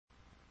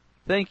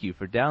Thank you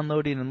for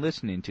downloading and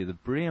listening to the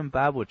Berean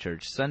Bible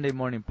Church Sunday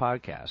Morning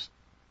Podcast.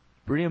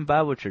 Berean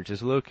Bible Church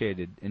is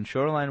located in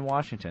Shoreline,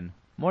 Washington,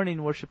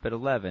 morning worship at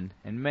 11,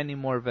 and many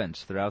more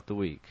events throughout the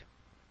week.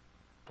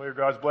 Pray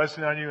God's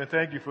blessing on you, and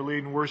thank you for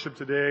leading worship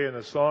today and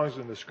the songs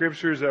and the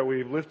scriptures that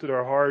we've lifted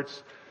our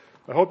hearts.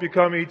 I hope you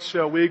come each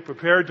week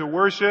prepared to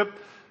worship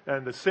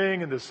and to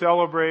sing and to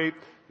celebrate,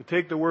 to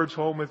take the words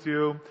home with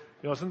you.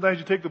 You know, sometimes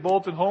you take the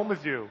bulletin home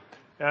with you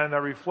and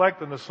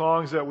reflect on the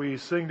songs that we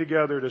sing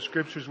together, the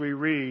scriptures we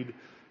read,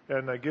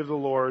 and give the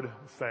Lord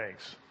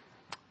thanks.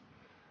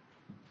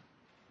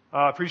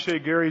 I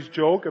appreciate Gary's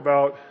joke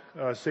about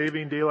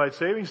saving daylight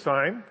savings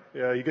time.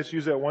 He gets to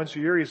use that once a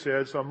year, he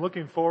said, so I'm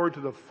looking forward to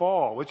the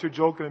fall. What's your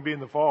joke going to be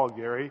in the fall,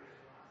 Gary?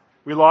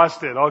 We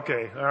lost it.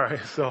 Okay. All right.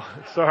 So,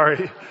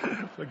 sorry.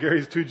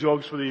 Gary's 2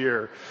 jokes for the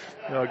year.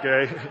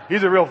 Okay.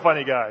 He's a real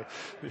funny guy.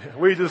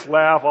 We just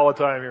laugh all the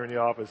time here in the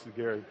office with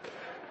Gary.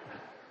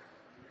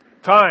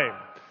 Time.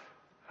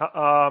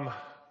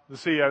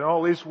 Let's see, I know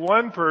at least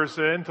one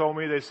person told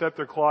me they set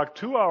their clock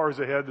 2 hours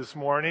ahead this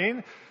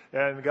morning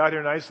and got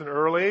here nice and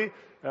early.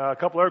 A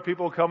couple other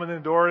people coming in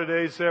the door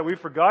today said, we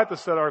forgot to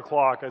set our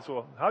clock. I said,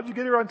 well, how'd you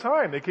get here on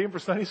time? They came for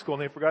Sunday school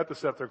and they forgot to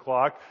set their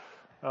clock.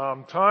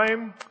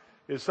 Time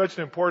is such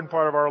an important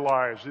part of our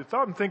lives. You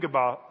stop and think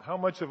about how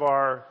much of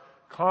our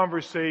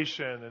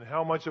conversation and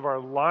how much of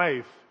our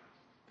life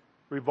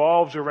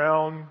revolves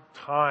around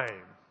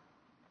time.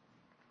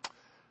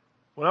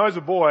 When I was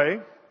a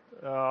boy,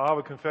 I'll have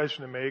a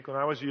confession to make. When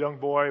I was a young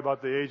boy,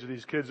 about the age of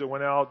these kids that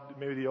went out,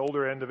 maybe the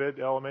older end of it,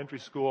 elementary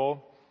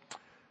school,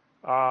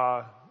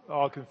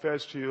 I'll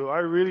confess to you, I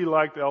really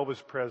liked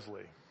Elvis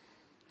Presley.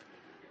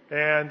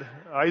 And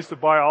I used to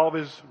buy all of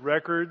his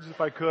records if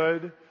I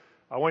could.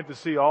 I went to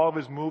see all of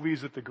his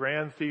movies at the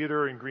Grand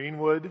Theater in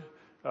Greenwood,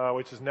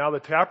 which is now the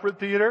Taproot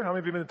Theater. How many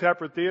of you have been to the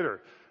Taproot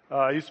Theater?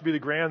 It used to be the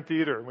Grand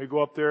Theater. And we'd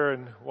go up there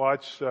and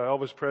watch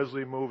Elvis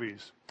Presley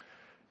movies.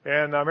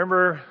 And I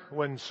remember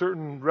when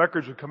certain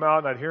records would come out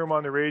and I'd hear them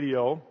on the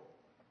radio.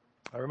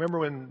 I remember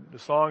when the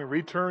song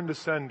Return to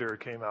Sender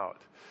came out.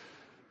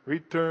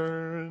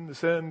 Return to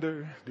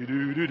Sender.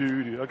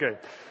 Do-do-do-do-do. Okay.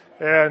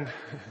 And,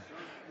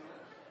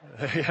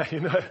 yeah,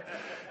 you know.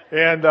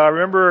 And I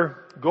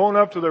remember going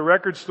up to the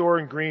record store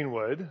in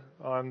Greenwood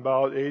on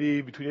about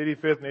between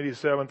 85th and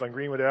 87th on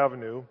Greenwood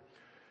Avenue.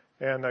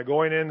 And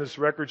going in this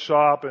record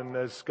shop, and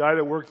this guy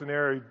that worked in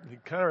there, he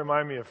kind of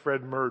reminded me of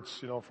Fred Mertz,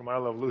 you know, from I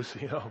Love Lucy,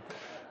 you know.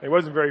 He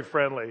wasn't very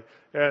friendly.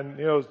 And,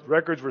 you know,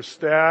 records were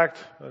stacked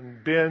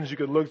and bins you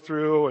could look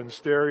through and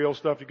stereo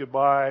stuff you could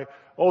buy,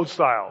 old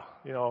style,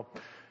 you know.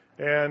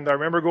 And I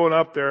remember going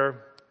up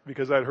there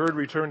because I'd heard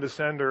Return to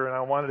Sender and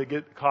I wanted to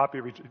get a copy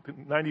of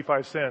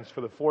 95 cents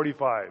for the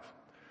 45,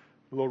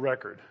 little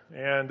record.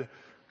 And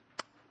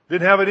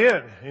didn't have it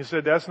in. He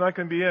said, that's not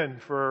going to be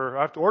in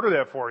I have to order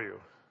that for you.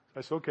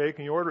 I said, okay,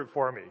 can you order it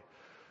for me?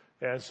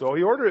 And so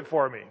he ordered it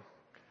for me.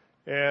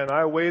 And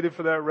I waited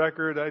for that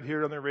record. I'd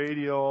hear it on the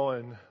radio,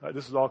 and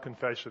this is all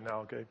confession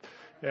now, okay?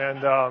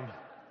 And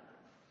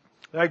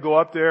I'd go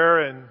up there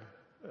and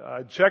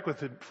I'd check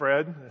with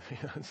Fred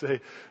and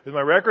say, is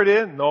my record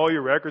in? No,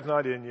 your record's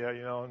not in yet,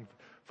 you know. And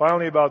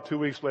finally, about 2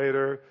 weeks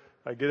later,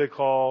 I get a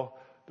call.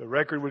 The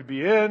record would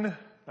be in.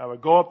 I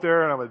would go up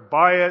there and I would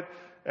buy it,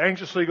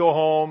 anxiously go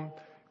home,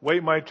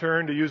 wait my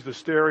turn to use the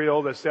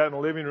stereo that sat in the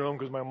living room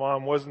because my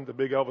mom wasn't a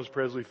big Elvis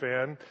Presley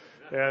fan,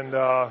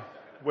 and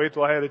wait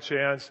till I had a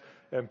chance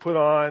and put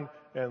on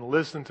and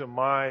listen to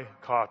my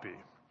copy.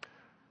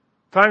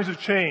 Times have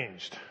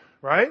changed,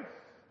 right?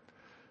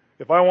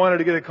 If I wanted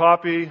to get a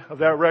copy of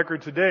that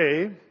record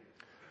today,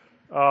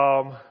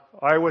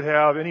 I would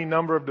have any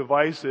number of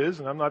devices,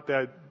 and I'm not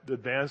that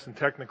advanced and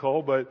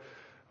technical, but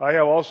I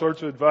have all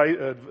sorts of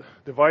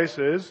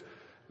devices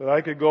that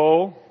I could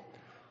go,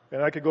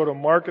 and I could go to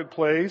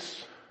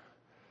Marketplace,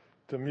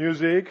 to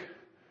Music,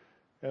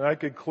 and I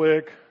could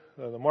click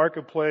the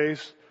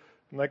Marketplace,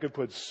 and I could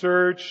put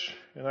search,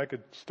 and I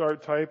could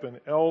start typing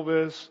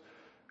Elvis,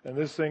 and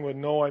this thing would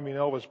know I mean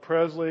Elvis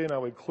Presley, and I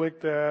would click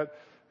that,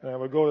 and I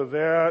would go to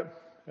that,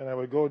 and I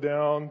would go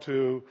down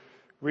to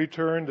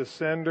Return to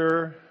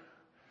Sender.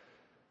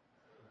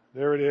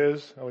 There it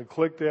is. I would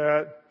click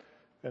that,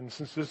 and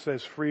since this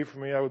says free for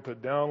me, I would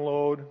put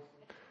download,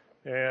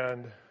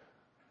 and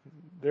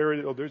there it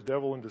is. Oh, there's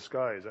Devil in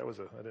Disguise. I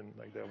didn't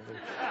like that one.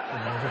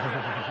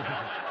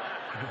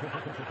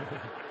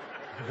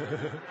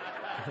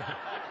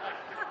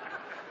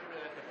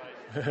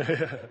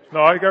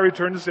 No, I got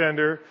Return to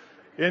Sender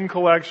in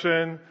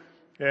collection,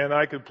 and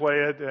I could play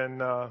it and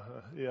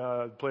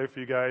play it for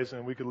you guys,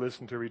 and we could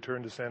listen to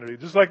Return to Sender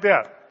just like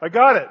that. I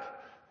got it.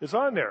 It's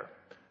on there.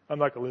 I'm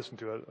not going to listen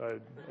to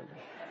it.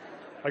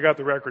 I got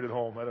the record at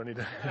home. I don't need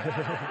to.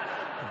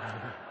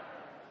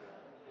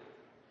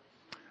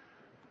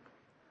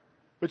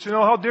 But you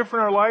know how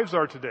different our lives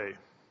are today.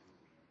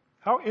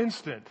 How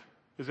instant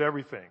is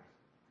everything.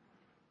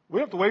 We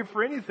don't have to wait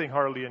for anything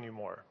hardly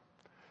anymore.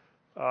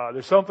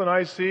 There's something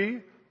I see,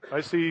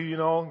 you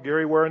know,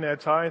 Gary wearing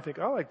that tie. I think,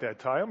 I like that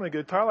tie. I'm going to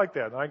get a tie like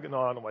that. And I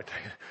don't like that.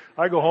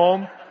 I go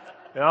home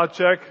and I'll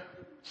check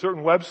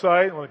certain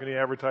website, I'm not going to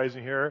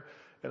advertising here,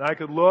 and I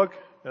could look,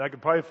 and I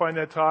could probably find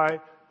that tie,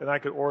 and I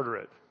could order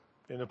it.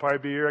 And it'd probably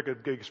be here, I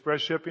could get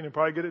express shipping and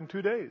probably get it in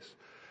 2 days.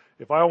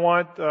 If I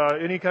want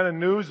any kind of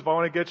news, if I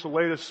want to get the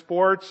latest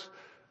sports,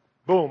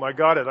 boom, I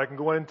got it. I can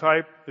go in and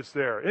type, it's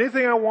there.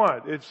 Anything I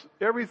want.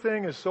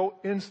 Everything is so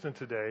instant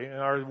today, and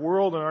our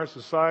world and our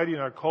society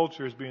and our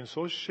culture is being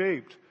so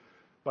shaped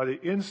by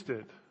the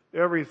instant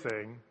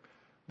everything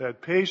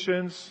that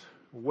patience,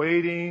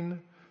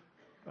 waiting,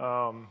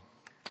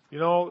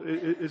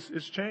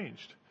 it's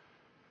changed.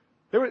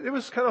 It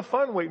was kind of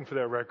fun waiting for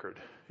that record.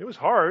 It was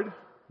hard,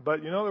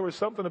 but there was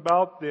something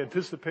about the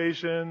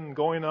anticipation,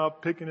 going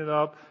up, picking it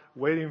up,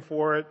 waiting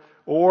for it,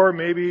 or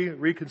maybe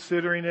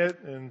reconsidering it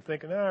and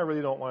thinking, I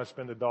really don't want to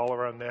spend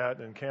 $1 on that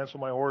and cancel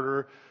my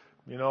order.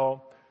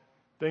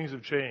 Things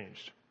have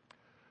changed.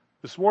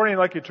 This morning I'd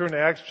like you to turn to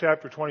Acts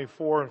chapter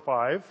 24 and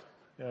 5.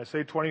 And I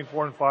say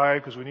 24 and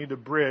 5 because we need to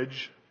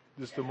bridge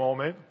just a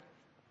moment.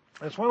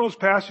 It's one of those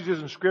passages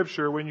in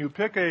Scripture when you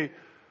pick a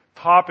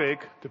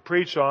topic to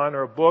preach on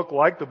or a book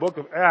like the book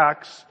of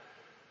Acts,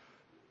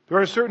 there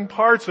are certain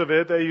parts of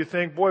it that you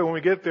think, boy, when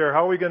we get there,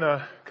 what are we going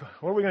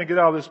to get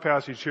out of this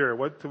passage here?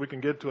 What we can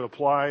get to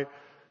apply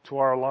to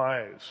our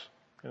lives?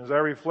 And as I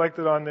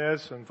reflected on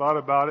this and thought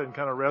about it and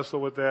kind of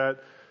wrestled with that,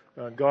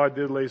 God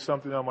did lay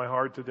something on my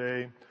heart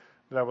today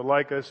that I would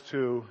like us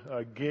to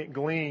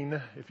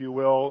glean, if you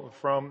will,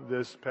 from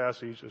this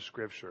passage of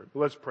Scripture.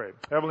 Let's pray.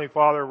 Heavenly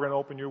Father, we're going to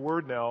open your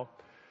word now.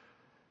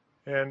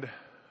 And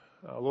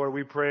Lord,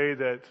 we pray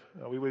that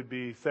we would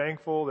be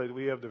thankful that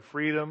we have the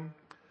freedom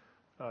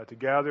to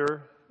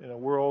gather in a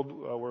world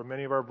where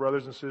many of our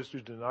brothers and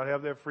sisters do not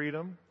have that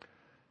freedom.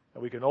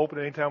 And we can open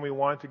it anytime we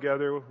want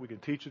together. We can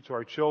teach it to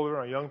our children,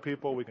 our young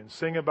people. We can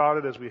sing about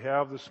it as we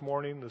have this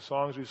morning. The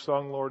songs we've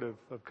sung, Lord,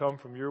 have come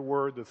from your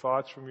word, the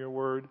thoughts from your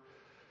word.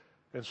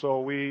 And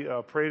so we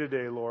pray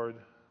today, Lord,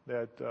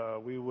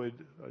 that we would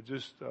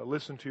just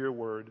listen to your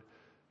word,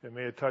 and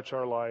may it touch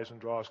our lives and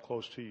draw us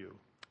close to you.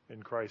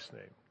 In Christ's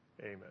name,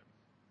 amen.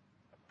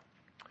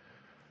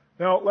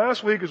 Now,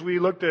 last week as we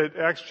looked at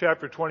Acts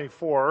chapter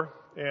 24,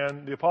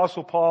 and the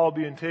Apostle Paul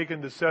being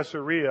taken to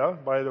Caesarea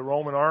by the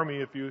Roman army,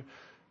 if you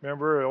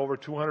remember, over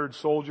 200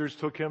 soldiers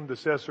took him to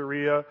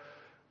Caesarea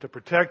to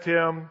protect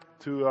him,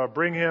 to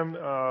bring him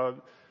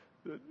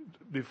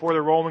before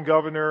the Roman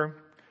governor.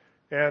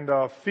 And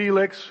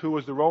Felix, who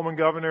was the Roman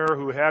governor,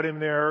 who had him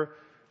there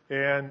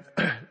and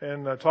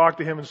talked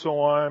to him and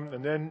so on.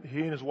 And then he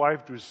and his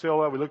wife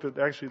Drusilla, we looked at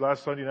actually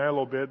last Sunday night a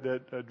little bit,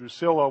 that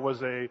Drusilla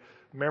was a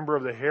member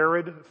of the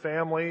Herod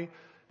family.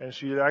 And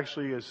she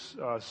actually is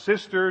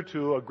sister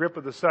to Agrippa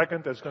II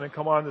that's going to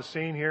come on the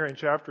scene here in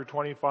chapter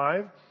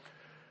 25.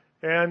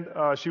 And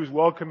she was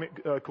well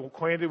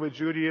acquainted with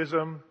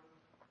Judaism.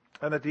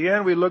 And at the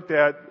end, we looked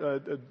at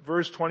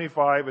verse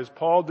 25, as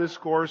Paul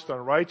discoursed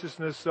on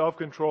righteousness,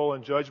 self-control,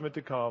 and judgment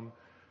to come.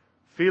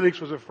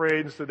 Felix was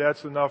afraid and said,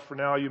 that's enough for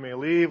now, you may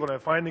leave. When I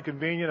find it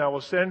convenient, I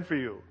will send for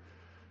you.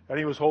 And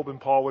he was hoping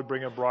Paul would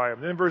bring a bribe.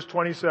 And then verse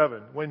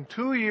 27, when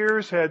 2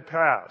 years had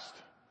passed,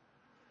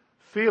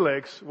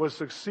 Felix was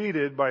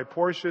succeeded by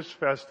Porcius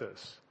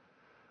Festus.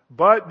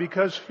 But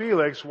because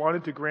Felix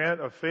wanted to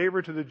grant a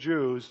favor to the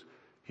Jews,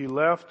 he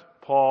left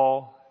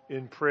Paul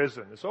in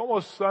prison. It's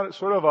almost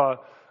sort of a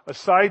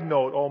side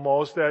note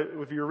almost that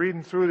if you're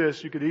reading through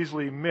this, you could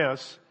easily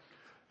miss.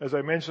 As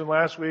I mentioned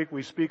last week,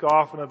 we speak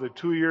often of the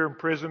 2-year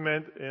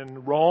imprisonment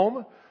in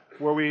Rome,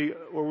 where we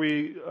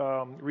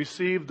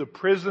receive the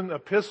prison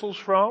epistles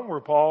from,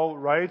 where Paul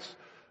writes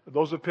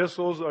those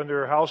epistles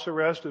under house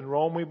arrest in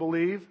Rome, we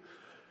believe.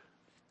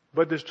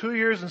 But this 2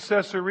 years in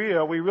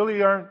Caesarea, we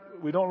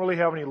don't really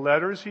have any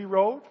letters he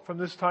wrote from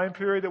this time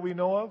period that we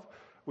know of.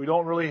 We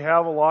don't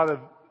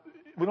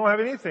have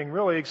anything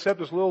really except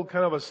this little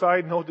kind of a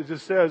side note that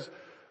just says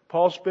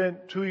Paul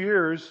spent 2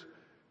 years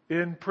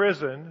in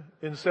prison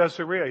in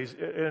Caesarea.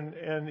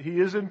 And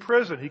he is in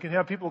prison. He can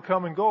have people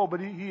come and go,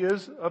 but he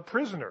is a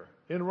prisoner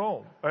in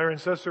Rome, or in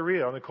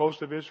Caesarea on the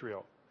coast of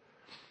Israel.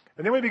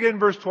 And then we begin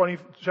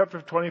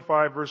chapter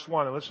 25, verse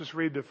 1. And let's just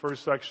read the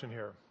first section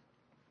here.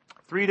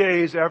 3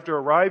 days after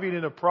arriving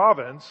in a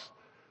province,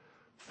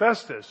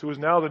 Festus, who is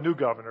now the new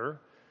governor,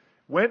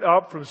 went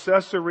up from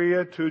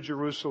Caesarea to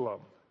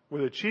Jerusalem,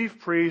 where the chief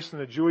priests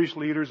and the Jewish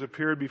leaders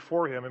appeared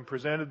before him and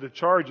presented the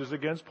charges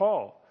against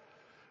Paul.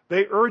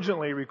 They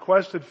urgently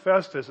requested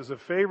Festus as a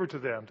favor to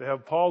them to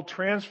have Paul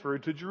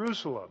transferred to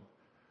Jerusalem,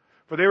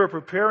 for they were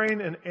preparing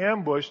an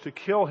ambush to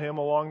kill him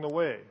along the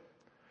way.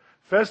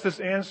 Festus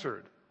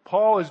answered,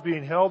 Paul is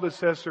being held at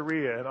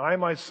Caesarea, and I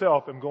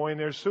myself am going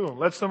there soon.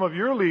 Let some of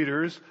your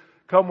leaders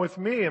come with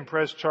me and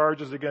press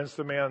charges against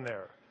the man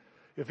there.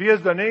 If he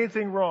has done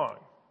anything wrong.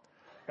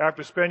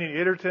 After spending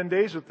 8 or 10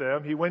 days with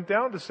them, he went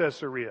down to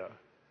Caesarea.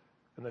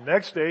 And the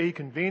next day he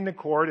convened the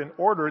court and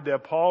ordered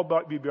that Paul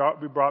be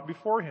brought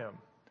before him.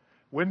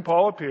 When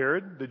Paul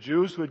appeared, the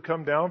Jews who had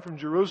come down from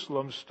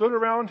Jerusalem stood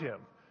around him,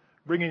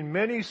 bringing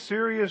many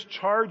serious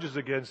charges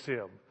against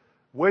him,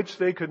 which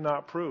they could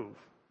not prove.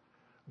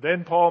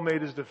 Then Paul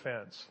made his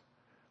defense.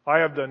 I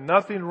have done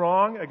nothing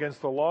wrong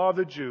against the law of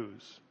the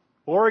Jews.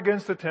 or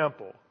against the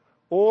temple,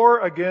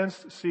 or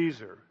against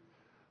Caesar.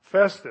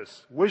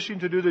 Festus, wishing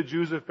to do the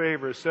Jews a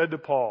favor, said to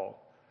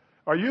Paul,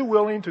 "Are you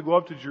willing to go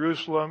up to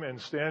Jerusalem and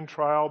stand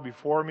trial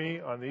before me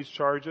on these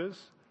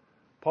charges?"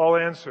 Paul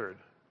answered,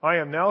 "I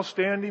am now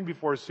standing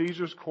before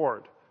Caesar's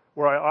court,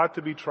 where I ought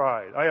to be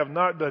tried. I have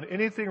not done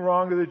anything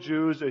wrong to the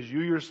Jews, as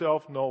you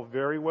yourself know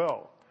very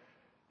well.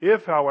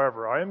 If,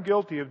 however, I am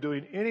guilty of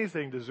doing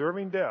anything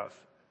deserving death,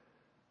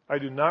 I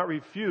do not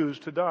refuse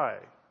to die.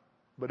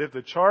 But if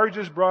the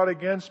charges brought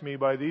against me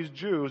by these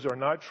Jews are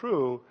not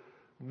true,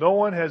 no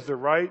one has the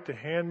right to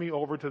hand me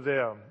over to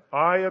them.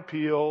 I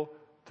appeal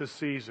to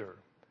Caesar."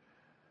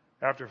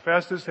 After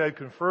Festus had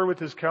conferred with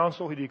his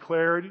council, he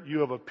declared, "You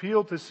have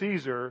appealed to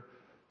Caesar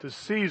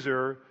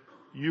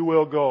you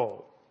will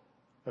go."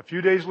 A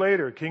few days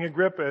later, King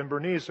Agrippa and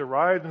Bernice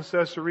arrived in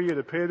Caesarea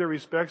to pay their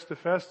respects to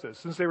Festus.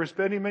 Since they were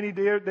spending many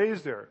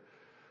days there,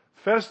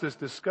 Festus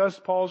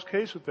discussed Paul's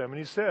case with them, and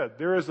he said,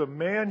 "There is a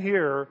man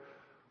here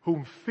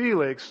whom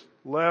Felix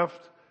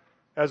left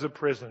as a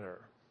prisoner."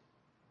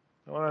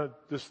 I want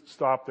to just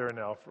stop there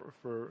now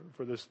for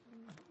this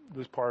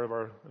part of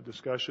our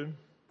discussion.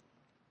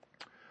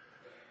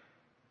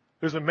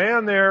 There's a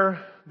man there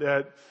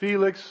that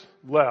Felix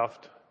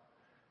left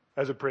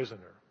as a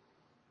prisoner.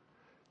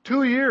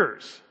 2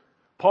 years,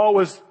 Paul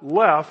was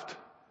left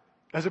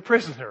as a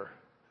prisoner.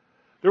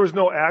 There was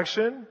no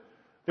action.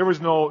 There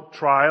was no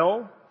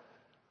trial.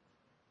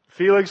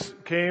 Felix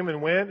came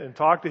and went and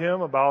talked to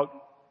him about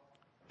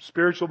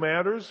spiritual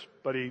matters,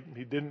 but he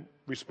didn't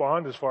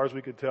respond as far as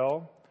we could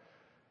tell.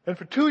 And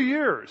for 2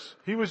 years,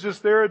 he was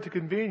just there at the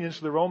convenience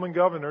of the Roman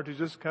governor to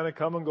just kind of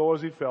come and go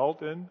as he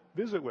felt and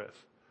visit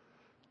with.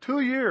 2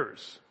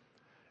 years.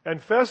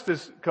 And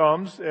Festus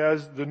comes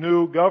as the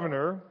new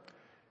governor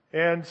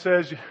and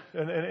says,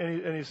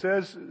 and he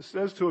says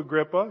to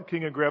Agrippa,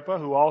 King Agrippa,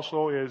 who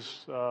also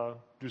is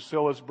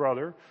Drusilla's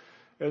brother,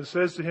 and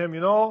says to him,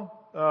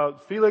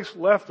 Felix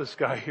left this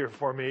guy here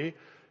for me,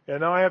 and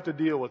now I have to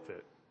deal with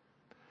it.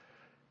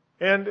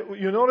 And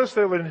you notice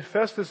that when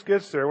Festus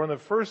gets there, one of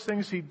the first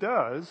things he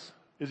does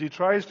is he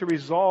tries to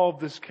resolve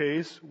this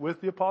case with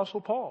the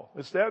Apostle Paul.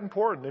 It's that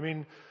important. I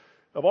mean,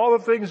 of all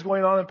the things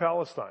going on in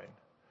Palestine,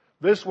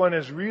 this one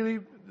is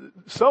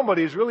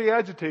somebody is really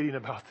agitating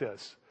about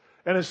this.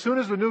 And as soon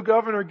as the new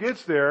governor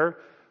gets there,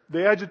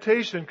 the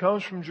agitation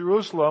comes from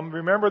Jerusalem.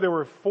 Remember, there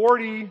were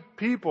 40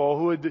 people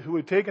who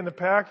had taken the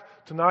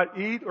pact to not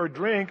eat or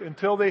drink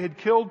until they had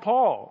killed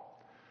Paul.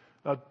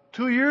 Now,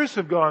 2 years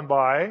have gone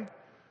by,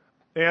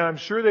 and I'm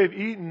sure they've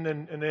eaten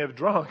and they have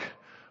drunk,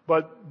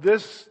 but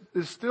this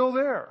is still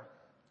there,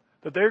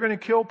 that they're going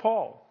to kill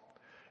Paul.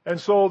 And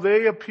so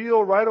they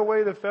appeal right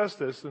away to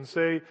Festus and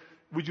say,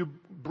 "Would you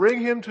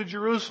bring him to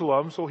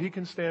Jerusalem so he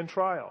can stand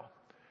trial?"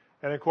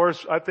 And of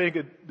course, I think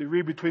they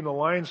read between the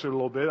lines here a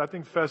little bit. I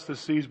think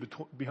Festus sees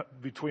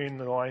between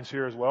the lines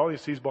here as well. He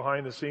sees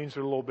behind the scenes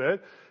here a little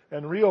bit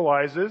and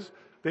realizes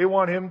they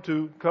want him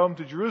to come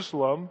to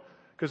Jerusalem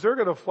because they're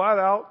going to flat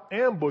out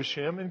ambush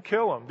him and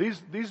kill him.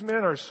 These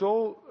men are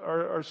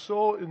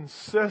so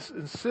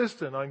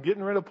insistent on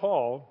getting rid of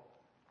Paul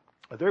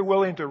that they're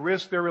willing to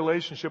risk their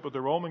relationship with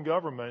the Roman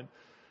government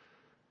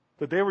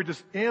that they would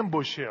just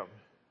ambush him.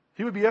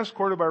 He would be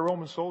escorted by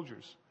Roman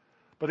soldiers,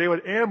 but they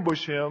would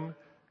ambush him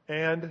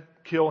and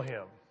kill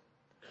him.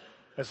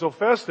 And so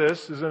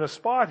Festus is in a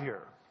spot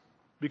here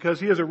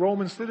because he has a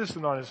Roman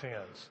citizen on his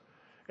hands.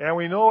 And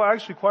we know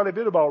actually quite a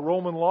bit about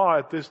Roman law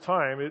at this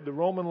time. The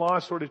Roman law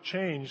sort of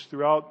changed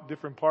throughout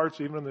different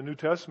parts, even in the New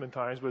Testament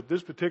times. But at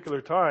this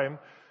particular time,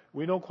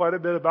 we know quite a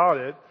bit about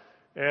it.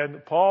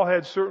 And Paul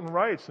had certain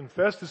rights, and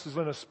Festus is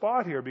in a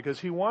spot here because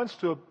he wants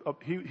to,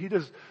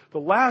 the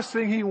last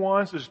thing he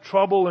wants is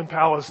trouble in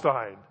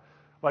Palestine.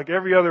 Like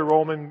every other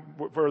Roman,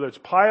 whether it's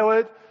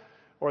Pilate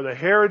or the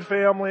Herod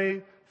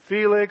family,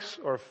 Felix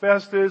or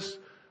Festus,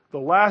 the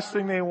last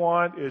thing they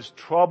want is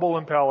trouble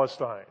in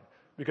Palestine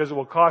because it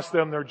will cost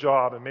them their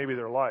job and maybe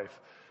their life.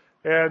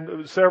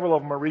 And several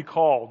of them are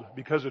recalled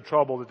because of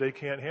trouble that they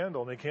can't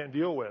handle and they can't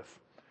deal with.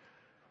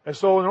 And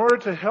so in order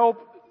to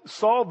help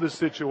solve this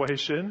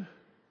situation,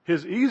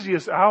 his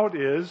easiest out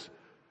is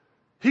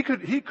he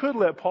could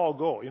let Paul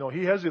go.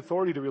 He has the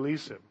authority to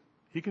release him.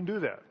 He can do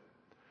that.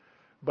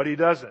 But he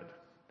doesn't.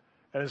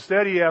 And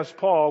instead he asks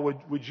Paul,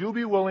 would you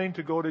be willing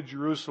to go to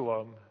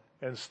Jerusalem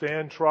and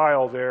stand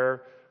trial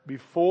there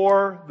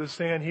before the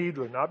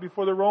Sanhedrin? Not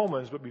before the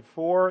Romans, but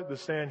before the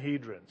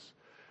Sanhedrins.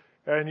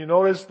 And you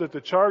notice that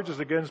the charges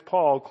against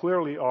Paul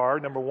clearly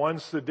are, number one,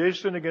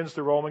 sedition against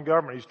the Roman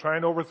government. He's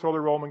trying to overthrow the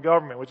Roman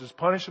government, which is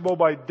punishable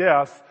by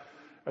death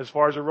as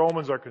far as the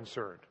Romans are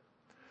concerned.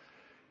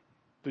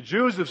 The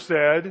Jews have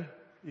said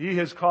he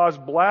has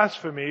caused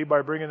blasphemy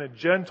by bringing a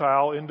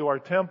Gentile into our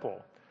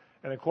temple.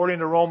 And according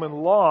to Roman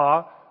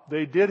law,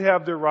 they did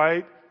have the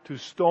right to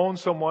stone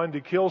someone, to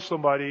kill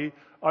somebody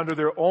under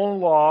their own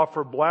law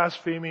for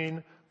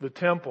blaspheming the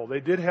temple. They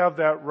did have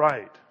that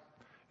right.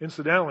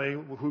 Incidentally,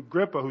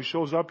 Agrippa, who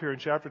shows up here in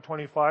chapter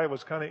 25,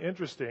 was kind of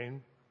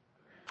interesting.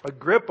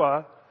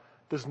 Agrippa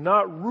does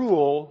not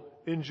rule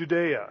in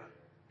Judea.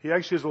 He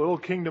actually has a little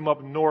kingdom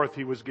up north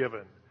he was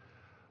given.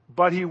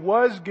 but he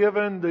was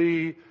given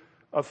the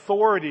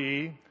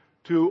authority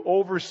to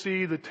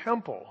oversee the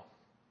temple.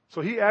 So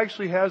he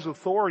actually has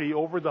authority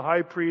over the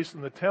high priest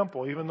in the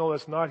temple, even though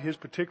that's not his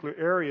particular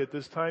area at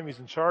this time he's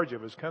in charge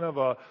of. It's kind of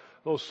a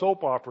little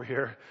soap opera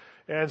here.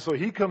 And so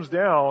he comes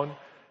down,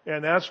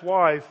 and that's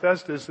why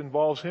Festus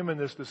involves him in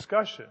this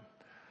discussion.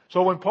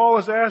 So when Paul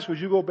is asked,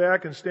 would you go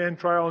back and stand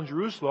trial in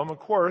Jerusalem? Of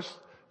course,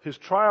 his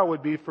trial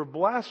would be for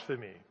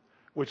blasphemy,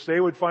 which they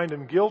would find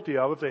him guilty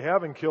of if they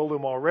haven't killed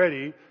him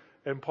already,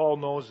 and Paul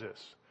knows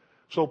this.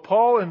 So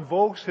Paul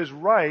invokes his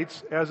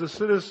rights as a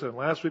citizen.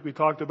 Last week we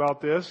talked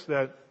about this,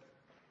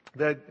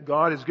 that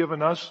God has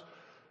given us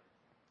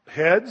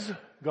heads.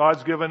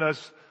 God's given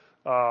us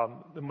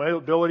the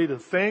ability to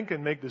think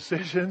and make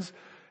decisions.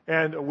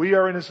 And we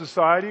are in a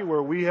society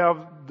where we have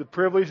the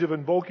privilege of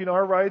invoking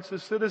our rights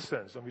as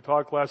citizens. And we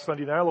talked last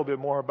Sunday night a little bit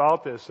more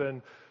about this.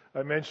 And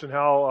I mentioned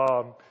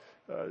how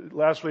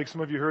last week some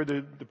of you heard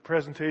the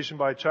presentation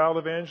by Child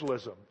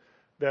Evangelism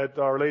that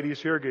our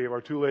ladies here gave, our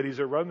two ladies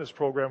that run this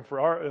program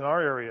in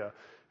our area.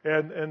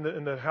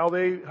 And how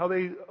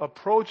they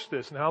approach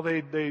this and how they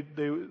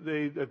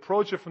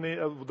approach it from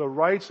the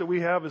rights that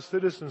we have as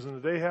citizens and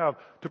that they have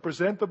to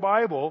present the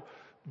Bible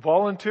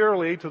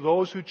voluntarily to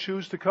those who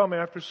choose to come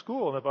after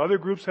school. And if other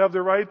groups have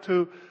the right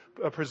to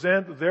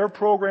present their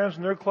programs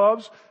and their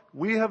clubs,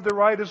 we have the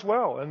right as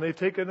well. And they've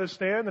taken a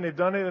stand, and they've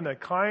done it in a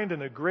kind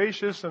and a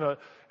gracious and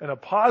a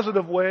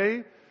positive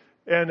way.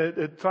 And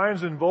at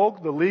times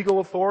invoke the legal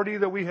authority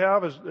that we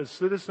have as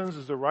citizens,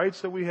 as the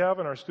rights that we have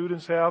and our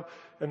students have.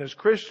 And as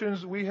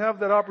Christians, we have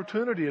that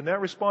opportunity and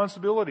that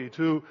responsibility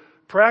to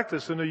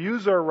practice and to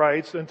use our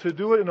rights and to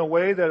do it in a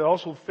way that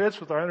also fits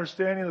with our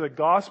understanding of the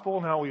gospel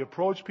and how we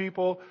approach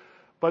people,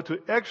 but to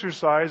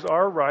exercise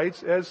our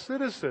rights as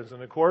citizens.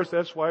 And of course,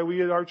 that's why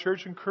we at our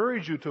church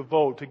encourage you to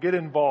vote, to get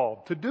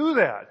involved, to do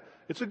that.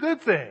 It's a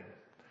good thing.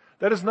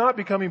 That is not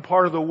becoming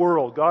part of the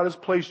world. God has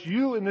placed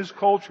you in this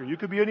culture. You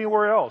could be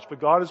anywhere else, but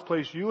God has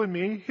placed you and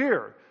me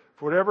here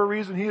for whatever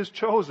reason He has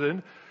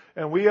chosen,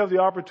 and we have the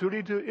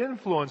opportunity to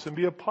influence and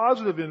be a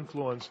positive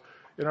influence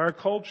in our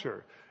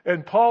culture.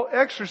 And Paul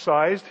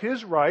exercised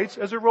his rights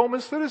as a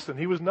Roman citizen.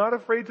 He was not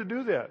afraid to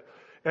do that.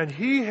 And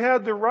he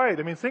had the right.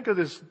 I mean, think of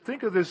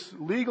this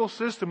legal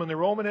system in the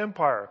Roman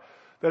Empire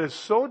that is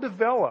so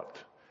developed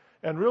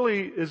and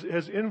really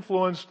has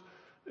influenced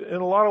in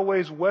a lot of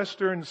ways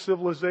Western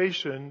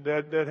civilization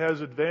that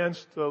has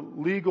advanced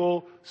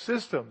legal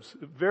systems,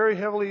 very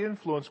heavily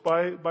influenced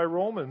by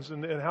Romans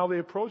and how they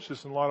approach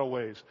this in a lot of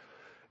ways.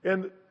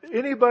 And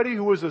anybody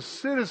who was a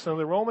citizen of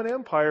the Roman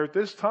Empire at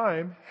this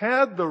time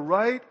had the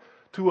right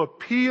to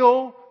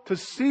appeal to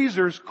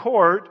Caesar's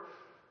court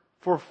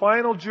for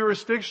final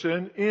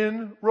jurisdiction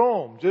in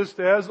Rome. Just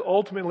as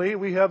ultimately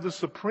we have the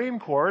Supreme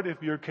Court,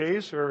 if your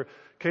case or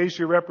case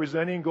you're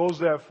representing goes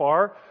that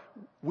far,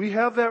 we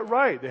have that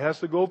right. It has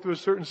to go through a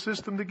certain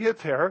system to get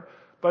there,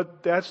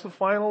 but that's the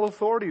final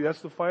authority.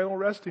 That's the final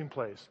resting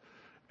place.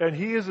 And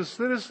he is a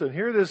citizen.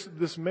 Here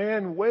this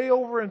man way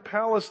over in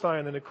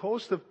Palestine, in the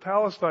coast of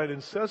Palestine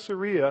in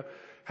Caesarea,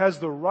 has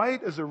the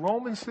right as a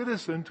Roman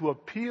citizen to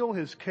appeal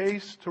his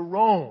case to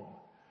Rome.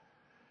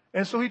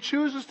 And so he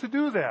chooses to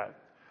do that.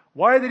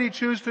 Why did he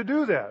choose to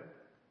do that?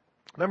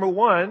 Number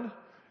one,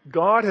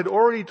 God had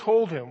already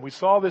told him. We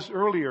saw this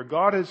earlier.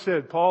 God had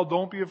said, Paul,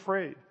 don't be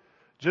afraid.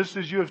 Just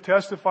as you have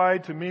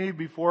testified to me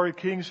before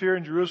kings here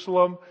in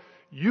Jerusalem,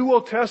 you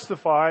will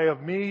testify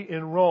of me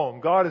in Rome.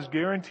 God has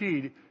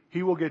guaranteed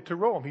he will get to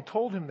Rome. He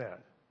told him that.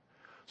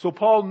 So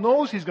Paul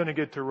knows he's going to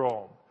get to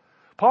Rome.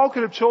 Paul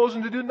could have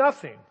chosen to do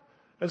nothing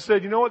and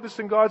said, you know what, this is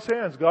in God's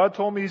hands. God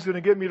told me He's going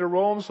to get me to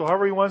Rome, so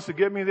however He wants to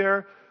get me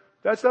there,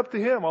 that's up to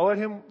Him. I'll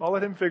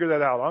let him figure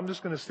that out. I'm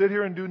just going to sit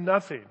here and do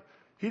nothing.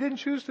 He didn't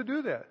choose to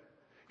do that.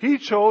 He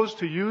chose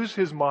to use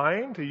his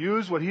mind, to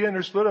use what he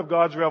understood of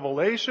God's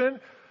revelation,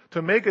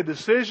 to make a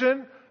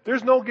decision.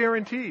 There's no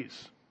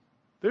guarantees.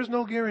 There's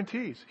no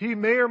guarantees. He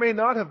may or may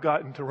not have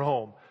gotten to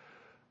Rome.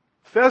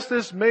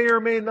 Festus may or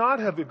may not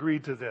have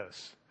agreed to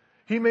this.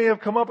 He may have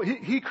come up,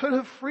 he could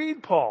have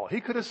freed Paul.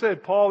 He could have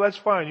said, Paul, that's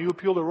fine, you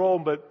appeal to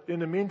Rome, but in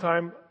the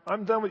meantime,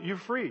 I'm done with you. You're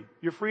free.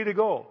 You're free to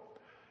go.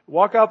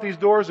 Walk out these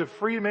doors a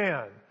free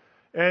man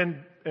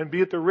and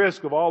be at the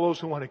risk of all those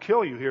who want to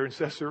kill you here in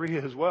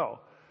Caesarea as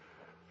well.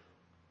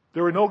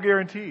 There were no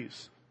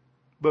guarantees.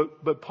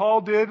 But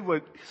Paul did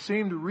what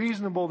seemed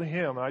reasonable to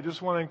him. And I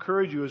just want to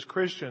encourage you as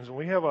Christians, and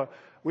we have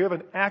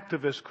an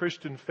activist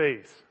Christian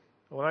faith.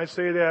 When I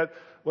say that,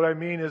 what I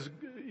mean is,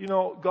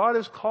 God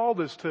has called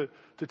us to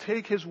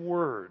take His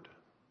Word,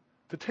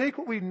 to take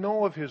what we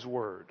know of His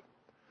Word,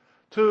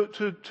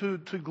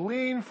 to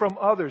glean from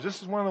others.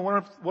 This is one of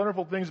the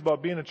wonderful things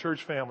about being a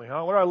church family.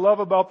 What I love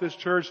about this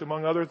church,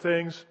 among other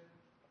things,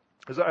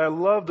 is I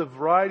love the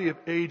variety of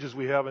ages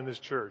we have in this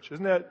church.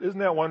 Isn't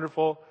that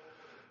wonderful?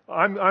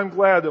 I'm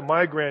glad that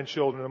my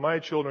grandchildren and my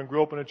children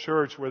grew up in a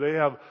church where they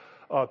have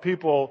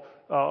people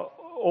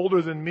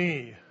older than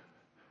me.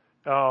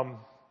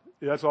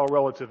 That's all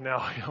relative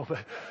now,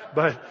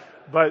 but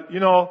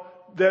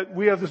that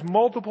we have this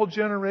multiple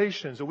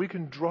generations that we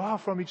can draw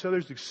from each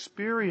other's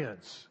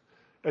experience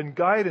and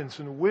guidance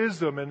and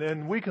wisdom,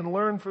 and we can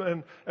learn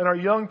from, and our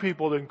young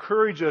people to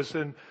encourage us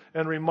and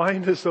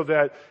remind us of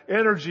that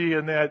energy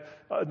and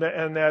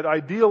that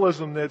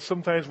idealism that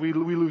sometimes we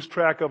lose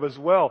track of as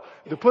well.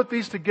 To put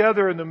these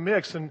together in the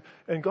mix, and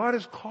God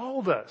has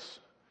called us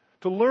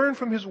to learn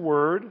from His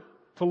Word,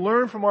 to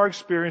learn from our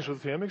experience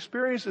with Him.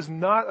 Experience is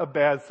not a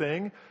bad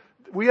thing.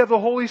 We have the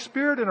Holy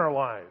Spirit in our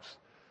lives.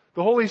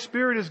 The Holy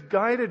Spirit has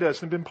guided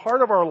us and been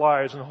part of our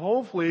lives, and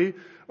hopefully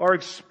our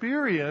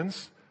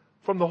experience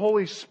from the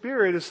Holy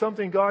Spirit is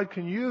something God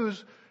can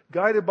use,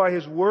 guided by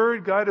His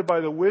Word, guided by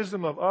the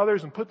wisdom of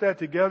others, and put that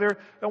together,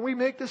 and we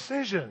make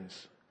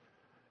decisions.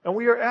 And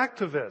we are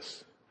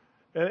activists.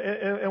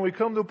 And we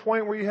come to a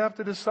point where you have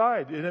to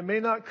decide. And it may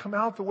not come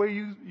out the way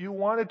you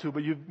want it to,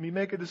 but you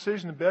make a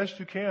decision the best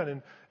you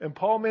can. And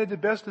Paul made the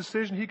best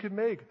decision he could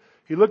make.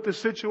 He looked the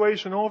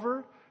situation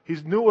over. He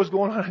knew what was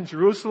going on in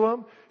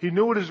Jerusalem. He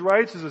knew what his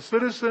rights as a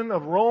citizen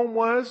of Rome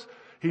was.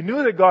 He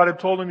knew that God had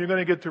told him, you're going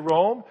to get to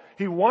Rome.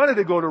 He wanted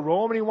to go to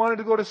Rome, and he wanted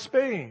to go to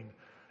Spain.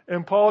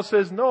 And Paul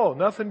says, no,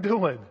 nothing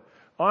doing.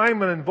 I'm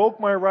going to invoke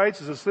my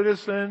rights as a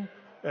citizen,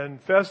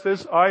 and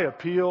Festus, I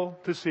appeal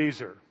to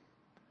Caesar.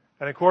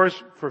 And of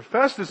course, for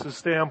Festus'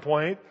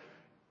 standpoint,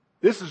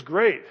 this is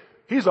great.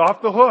 He's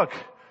off the hook.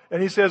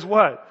 And he says,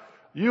 what?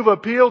 You've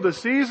appealed to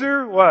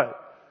Caesar? What?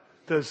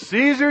 To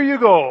Caesar you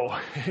go.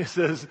 He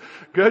says,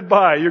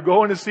 goodbye, you're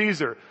going to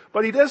Caesar.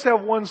 But he does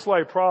have one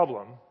slight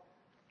problem.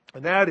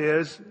 And that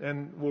is,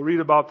 and we'll read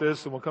about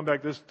this and we'll come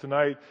back to this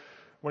tonight,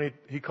 when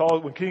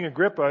when King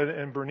Agrippa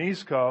and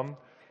Bernice come,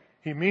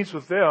 he meets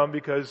with them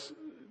because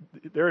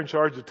they're in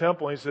charge of the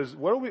temple, and he says,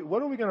 what are we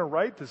going to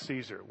write to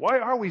Caesar? Why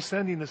are we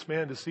sending this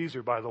man to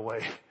Caesar, by the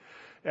way?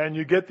 And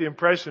you get the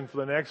impression for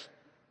the next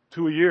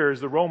 2 years,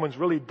 the Romans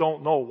really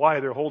don't know why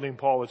they're holding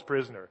Paul as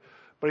prisoner.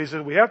 But he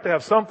said, we have to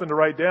have something to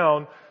write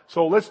down,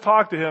 so let's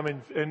talk to him,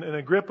 and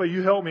Agrippa,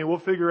 you help me, we'll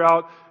figure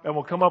out, and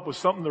we'll come up with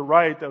something to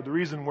write, that the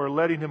reason we're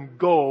letting him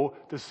go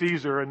to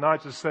Caesar and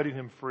not just setting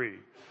him free.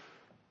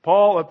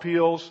 Paul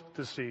appeals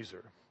to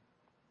Caesar.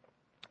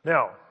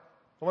 Now,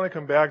 I want to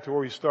come back to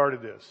where we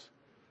started this.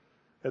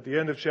 At the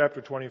end of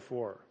chapter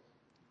 24.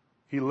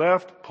 He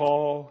left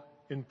Paul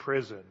in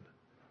prison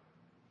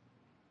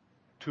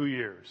 2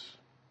 years.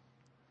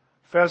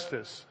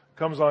 Festus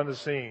comes on the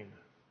scene.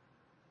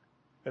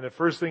 And the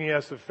first thing he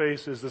has to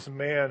face is this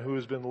man who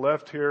has been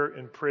left here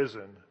in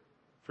prison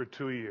for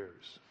 2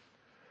 years.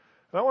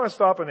 And I want to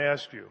stop and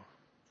ask you.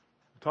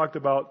 We talked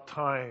about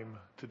time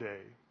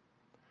today.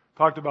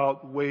 Talked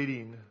about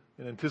waiting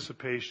and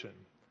anticipation.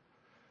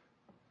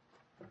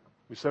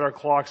 We set our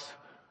clocks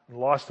and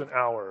lost an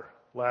hour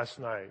last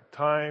night.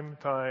 Time.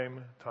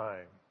 I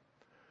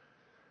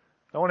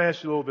want to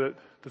ask you a little bit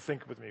to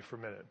think with me for a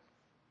minute.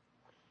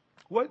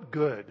 What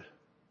good?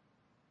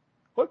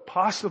 What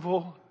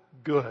possible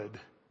good?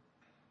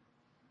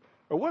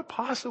 Or what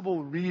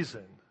possible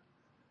reason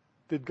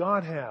did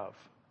God have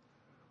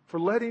for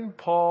letting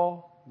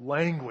Paul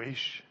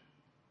languish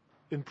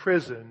in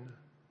prison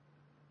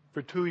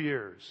for 2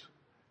 years?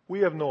 We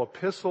have no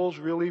epistles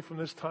really from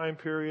this time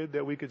period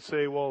that we could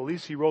say, well, at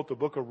least he wrote the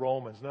book of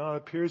Romans. Now it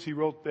appears he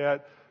wrote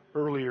that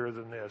earlier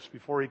than this,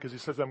 because he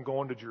says, I'm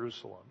going to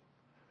Jerusalem.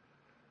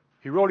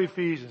 He wrote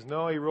Ephesians.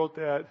 No, he wrote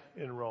that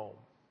in Rome.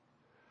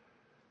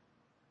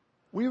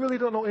 We really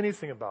don't know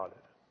anything about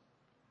it.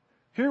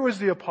 Here was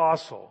the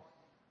apostle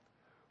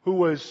who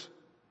was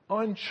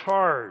on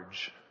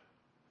charge.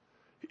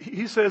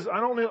 He says,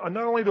 not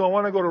only do I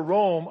want to go to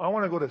Rome, I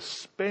want to go to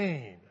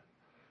Spain.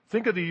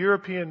 Think of the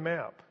European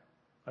map.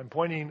 I'm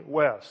pointing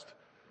west.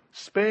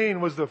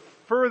 Spain was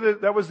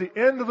that was the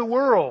end of the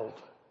world.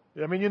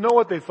 I mean, you know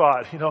what they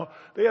thought,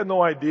 They had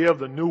no idea of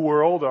the new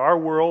world,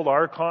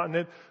 our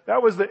continent.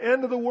 That was the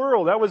end of the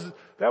world.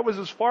 That was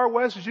as far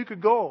west as you could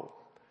go.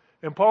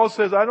 And Paul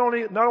says, not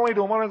only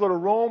do I want to go to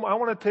Rome, I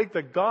want to take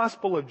the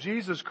gospel of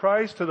Jesus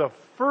Christ to the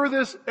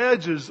furthest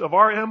edges of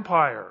our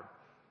empire.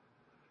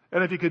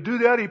 And if he could do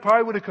that, he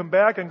probably would have come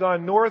back and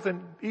gone north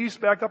and east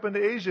back up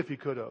into Asia if he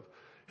could have.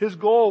 His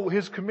goal,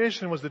 his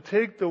commission was to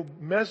take the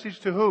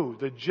message to who?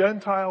 The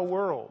Gentile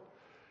world.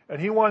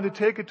 And he wanted to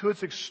take it to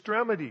its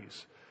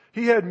extremities.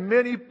 He had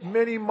many,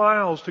 many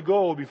miles to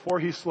go before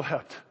he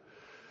slept.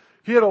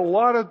 He had a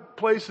lot of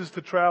places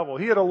to travel.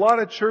 He had a lot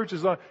of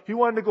churches on. He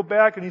wanted to go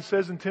back, and he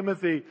says in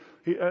Timothy,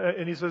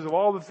 he says of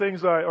all the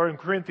things or in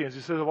Corinthians,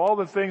 he says of all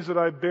the things that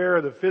I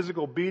bear, the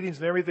physical beatings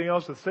and everything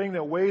else, the thing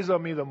that weighs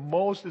on me the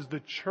most is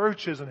the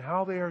churches and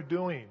how they are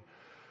doing.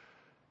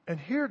 And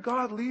here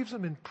God leaves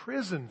him in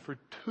prison for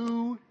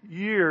 2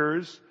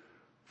 years,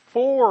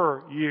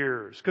 4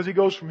 years, because he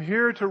goes from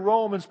here to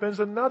Rome and spends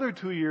another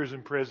 2 years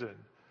in prison.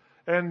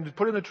 And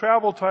put in the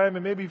travel time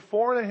and maybe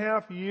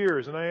 4.5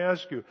 years. And I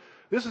ask you,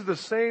 this is the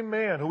same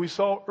man who we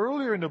saw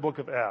earlier in the book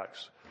of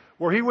Acts,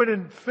 where he went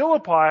in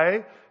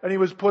Philippi and he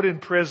was put in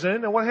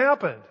prison. And what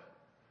happened?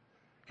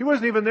 He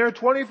wasn't even there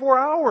 24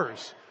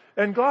 hours.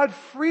 And God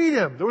freed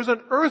him. There was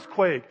an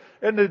earthquake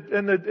and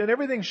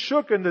everything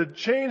shook and the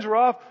chains were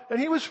off and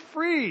he was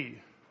free.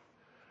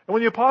 And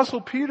when the apostle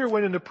Peter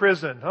went into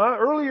prison,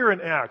 earlier in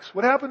Acts,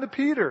 what happened to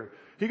Peter?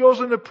 He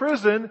goes into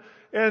prison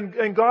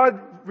and God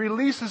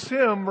releases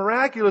him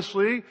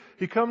miraculously.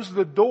 He comes to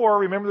the door.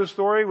 Remember the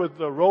story with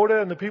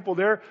Rhoda and the people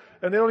there?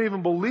 And they don't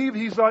even believe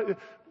he's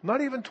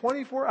not even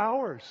 24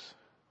 hours.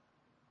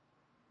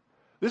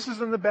 This is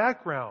in the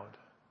background.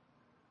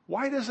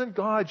 Why doesn't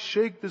God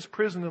shake this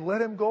prison and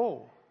let him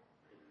go?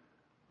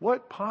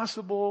 What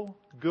possible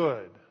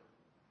good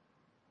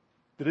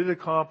did it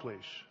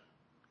accomplish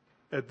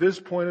at this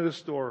point of the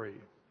story,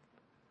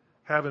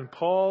 having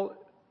Paul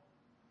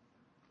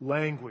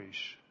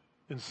languish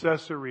in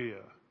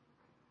Caesarea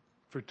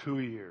for 2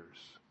 years?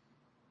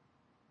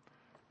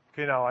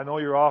 Okay, now I know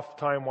you're off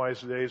time-wise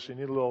today, so you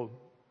need a little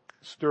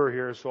stir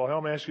here, so I'm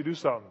going to ask you to do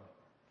something.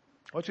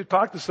 Why don't you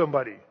talk to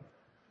somebody?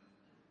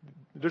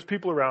 There's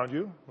people around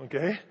you,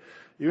 okay?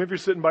 Even if you're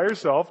sitting by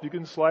yourself, you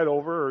can slide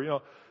over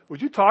or,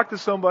 would you talk to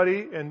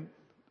somebody and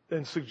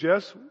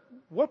suggest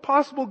what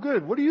possible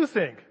good? What do you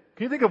think?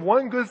 Can you think of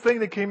one good thing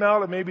that came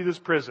out of maybe this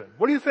prison?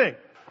 What do you think?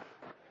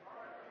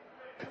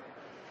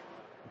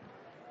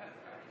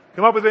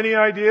 Come up with any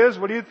ideas?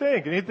 What do you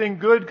think? Anything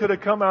good could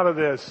have come out of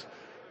this?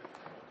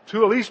 At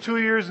least 2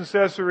 years in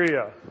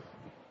Caesarea.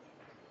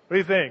 What do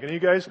you think? Any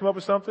of you guys come up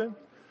with something?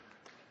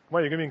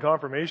 Well, you're going to be in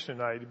confirmation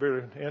tonight. You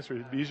better answer.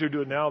 It'd be easier to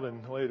do it now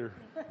than later.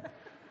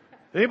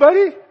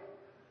 Anybody?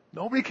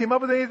 Nobody came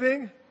up with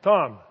anything?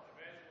 Tom?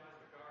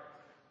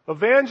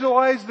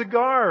 Evangelize the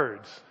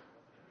guards.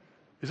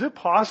 Is it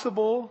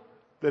possible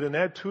that in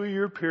that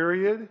 2-year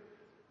period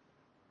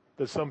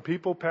that some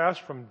people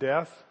passed from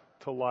death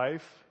to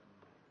life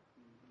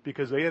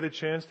because they had a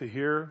chance to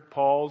hear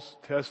Paul's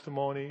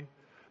testimony,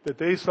 that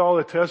they saw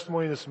the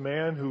testimony of this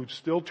man who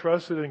still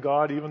trusted in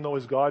God even though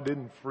his God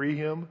didn't free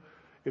him?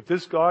 If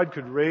this God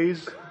could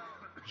raise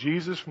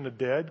Jesus from the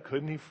dead,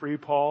 couldn't he free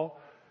Paul?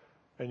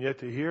 And yet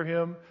to hear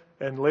him,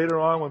 and later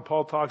on when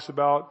Paul talks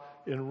about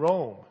in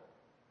Rome,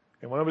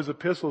 in one of his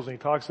epistles, and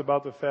he talks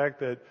about the fact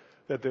that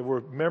there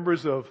were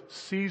members of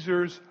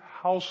Caesar's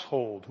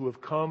household who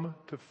have come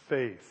to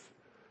faith.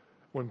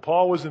 When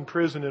Paul was in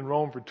prison in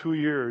Rome for 2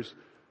 years,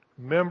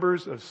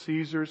 members of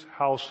Caesar's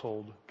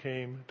household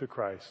came to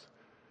Christ.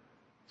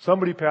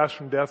 Somebody passed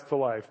from death to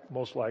life,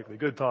 most likely.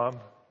 Good, Tom.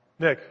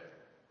 Nick.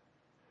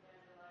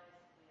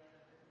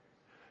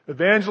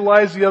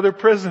 Evangelize the other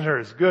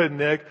prisoners. Good,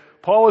 Nick.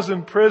 Paul is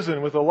in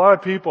prison with a lot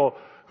of people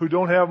who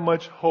don't have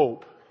much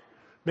hope.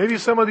 Maybe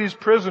some of these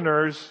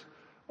prisoners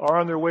are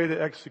on their way to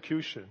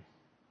execution.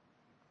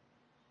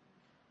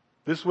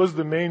 This was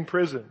the main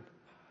prison.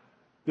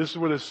 This is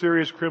where the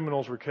serious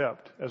criminals were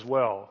kept as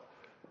well.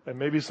 And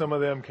maybe some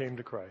of them came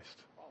to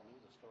Christ.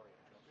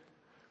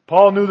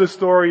 Paul knew the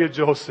story of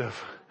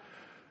Joseph.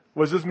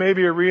 Was this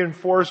maybe a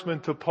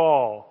reinforcement to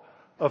Paul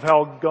of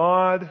how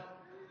God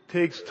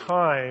takes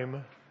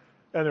time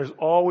and there's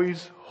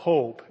always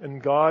hope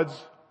and God's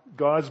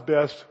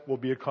best will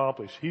be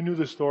accomplished? He knew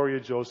the story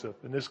of Joseph,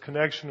 and this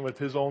connection with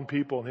his own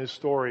people and his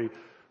story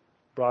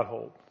brought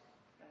hope.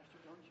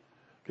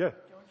 Pastor, Okay.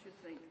 don't you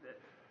think that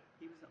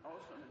he was also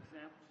an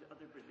example to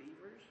other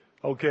believers?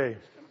 Okay.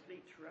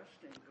 Complete trust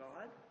in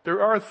God?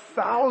 There are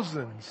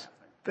thousands.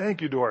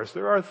 Thank you, Doris.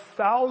 There are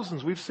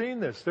thousands. We've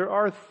seen this. There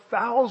are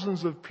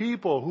thousands of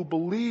people who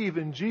believe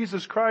in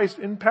Jesus Christ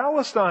in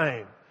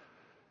Palestine.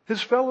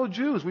 His fellow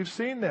Jews. We've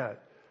seen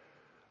that.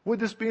 Would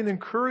this be an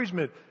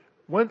encouragement?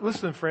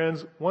 Listen,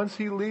 friends, once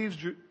he leaves,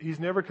 he's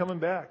never coming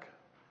back.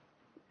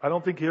 I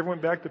don't think he ever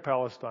went back to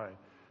Palestine.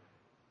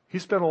 He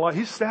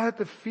sat at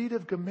the feet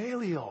of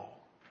Gamaliel,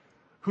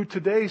 who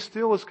today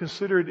still is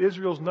considered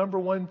Israel's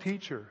 #1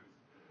 teacher.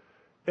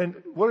 And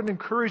what an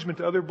encouragement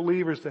to other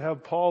believers to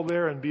have Paul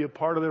there and be a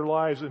part of their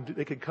lives, and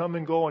they could come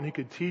and go and he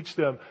could teach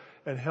them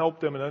and help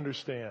them and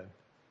understand.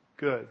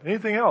 Good.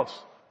 Anything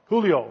else?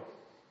 Julio.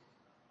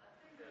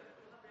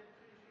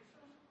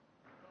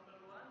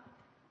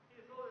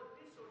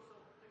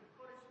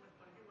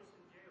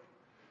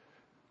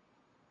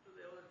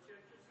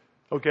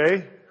 Okay.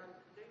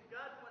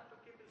 God wanted to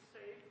keep him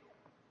safe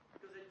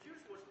because the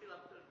Jews were still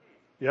after him.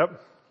 Yep. And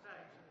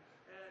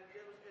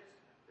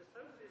the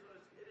third reason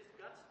is it is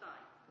God's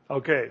time.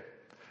 Okay.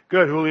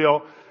 Good,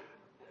 Julio.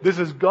 This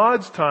is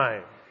God's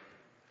time.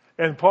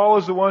 And Paul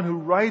is the one who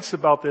writes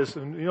about this.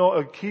 And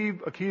a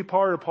key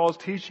part of Paul's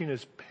teaching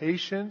is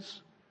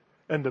patience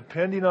and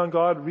depending on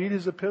God. Read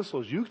his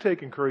epistles. You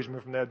take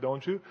encouragement from that,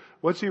 don't you?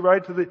 What's he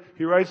write to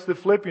he writes to the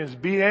Philippians,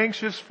 be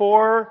anxious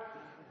for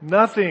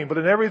nothing, but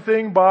in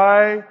everything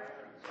by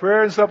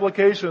prayer and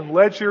supplication,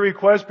 let your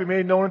requests be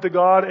made known unto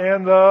God,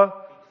 and the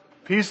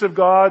peace of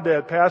God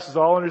that passes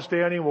all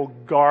understanding will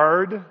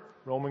guard,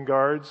 Roman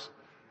guards,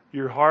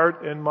 your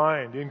heart and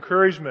mind. The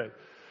encouragement.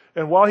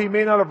 And while he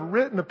may not have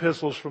written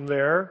epistles from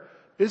there,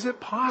 is it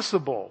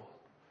possible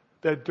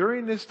that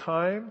during this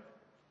time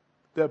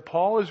that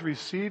Paul is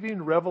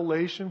receiving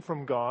revelation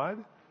from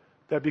God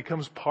that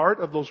becomes part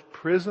of those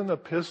prison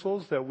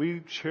epistles that we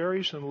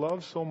cherish and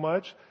love so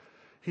much?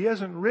 He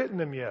hasn't written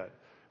them yet.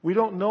 We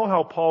don't know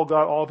how Paul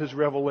got all of his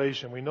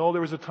revelation. We know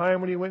there was a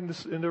time when he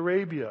went into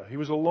Arabia. He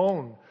was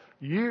alone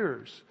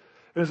years.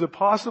 And is it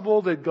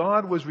possible that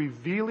God was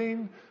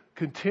revealing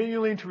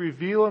continuing to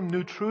reveal him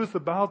new truth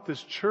about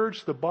this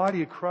church, the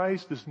body of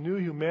Christ, this new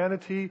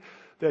humanity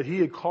that he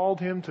had called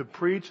him to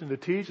preach and to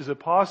teach? Is it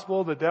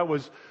possible that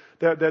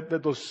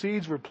that those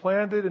seeds were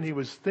planted and he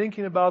was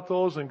thinking about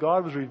those and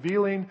God was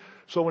revealing?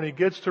 So when he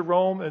gets to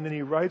Rome and then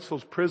he writes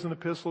those prison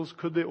epistles,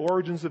 could the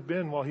origins have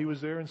been while he was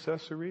there in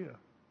Caesarea?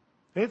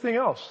 Anything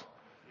else?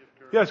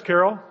 Yes,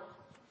 Carol?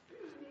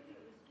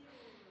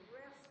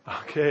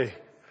 Okay.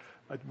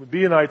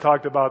 B and I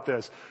talked about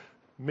this.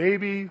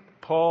 Maybe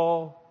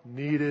Paul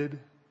needed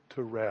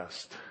to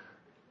rest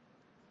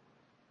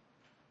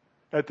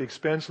at the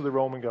expense of the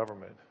Roman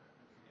government.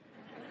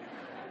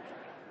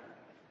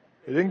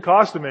 It didn't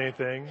cost him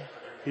anything.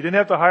 He didn't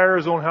have to hire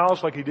his own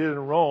house like he did in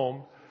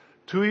Rome.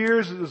 2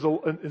 years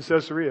in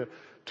Caesarea.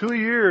 2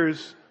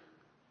 years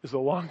is a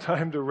long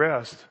time to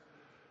rest.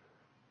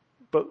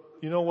 But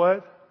you know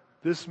what?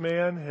 This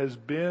man has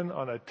been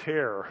on a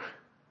tear.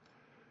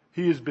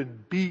 He has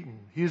been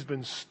beaten. He has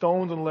been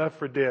stoned and left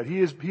for dead. He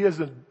has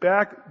the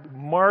back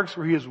marks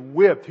where he is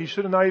whipped. He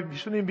shouldn't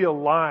even be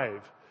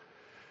alive.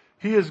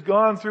 He has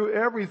gone through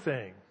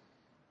everything.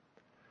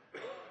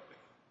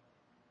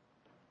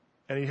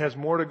 And he has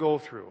more to go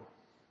through.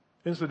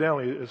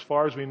 Incidentally, as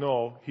far as we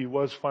know, he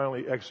was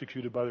finally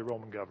executed by the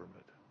Roman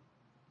government.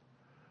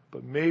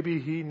 But maybe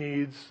he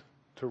needs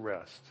to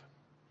rest.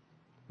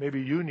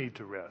 Maybe you need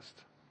to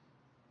rest.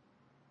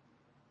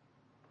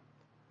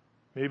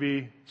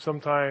 Maybe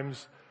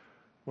sometimes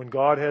when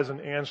God hasn't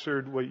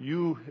answered what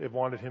you have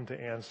wanted him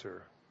to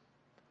answer,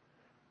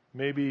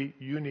 maybe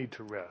you need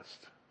to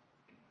rest.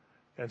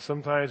 And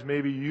sometimes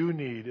maybe you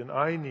need, and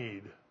I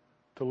need,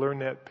 to learn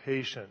that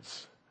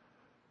patience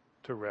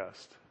to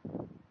rest.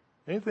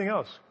 Anything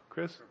else,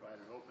 Chris? Provide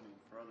an opening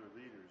for other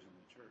leaders in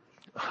the church.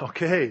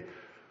 Okay.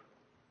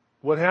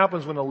 What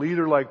happens when a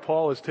leader like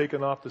Paul is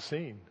taken off the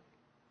scene?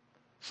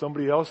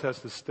 Somebody else has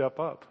to step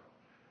up.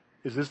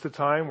 Is this the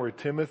time where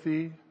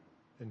Timothy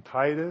and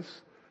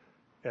Titus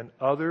and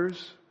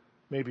others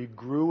maybe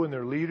grew in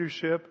their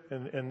leadership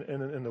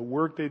and the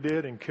work they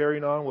did in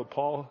carrying on what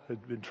Paul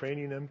had been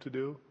training them to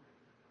do?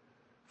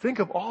 Think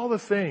of all the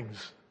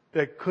things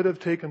that could have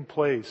taken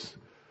place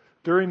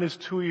during this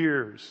 2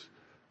 years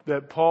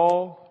that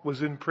Paul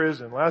was in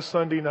prison. Last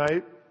Sunday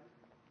night,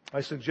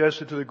 I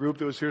suggested to the group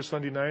that was here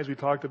Sunday night as we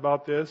talked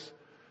about this.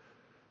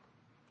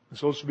 It's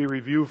supposed to be a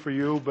review for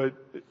you, but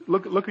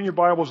look in your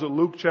Bibles at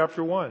Luke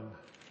chapter 1.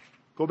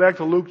 Go back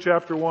to Luke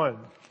chapter 1.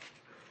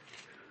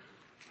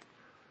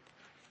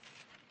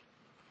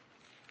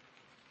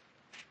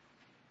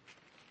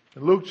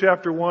 In Luke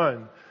chapter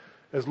 1,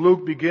 as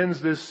Luke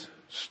begins this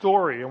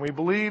story, and we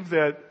believe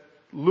that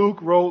Luke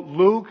wrote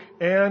Luke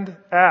and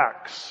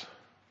Acts.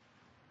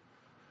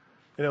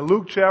 And in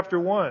Luke chapter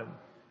 1,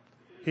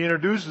 he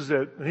introduces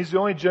it, and he's the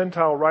only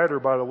Gentile writer,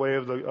 by the way,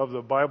 of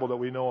the Bible that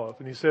we know of.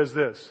 And he says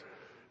this: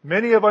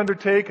 "Many have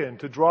undertaken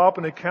to draw up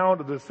an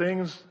account of the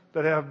things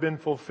that have been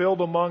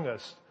fulfilled among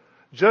us,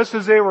 just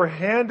as they were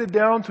handed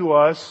down to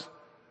us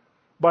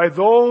by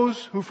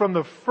those who from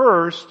the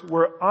first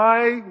were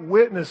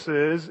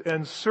eyewitnesses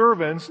and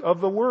servants of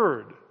the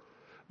word.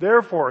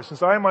 Therefore,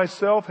 since I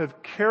myself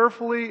have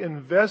carefully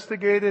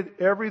investigated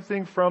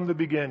everything from the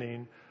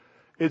beginning,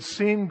 it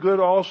seemed good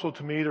also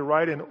to me to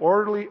write an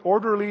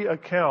orderly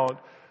account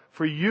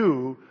for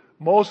you,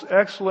 most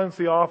excellent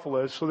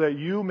Theophilus, so that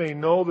you may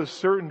know the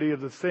certainty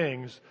of the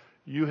things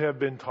you have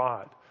been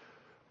taught."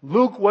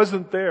 Luke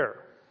wasn't there.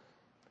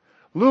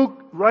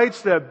 Luke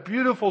writes that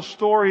beautiful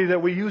story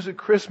that we use at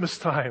Christmas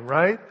time,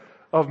 right?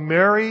 Of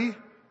Mary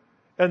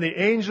and the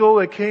angel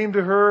that came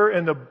to her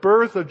and the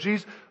birth of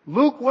Jesus.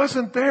 Luke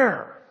wasn't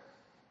there.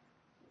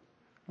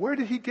 Where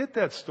did he get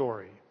that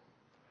story?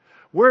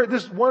 Where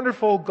this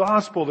wonderful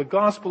gospel, the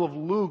gospel of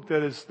Luke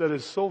that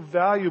is so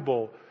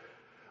valuable.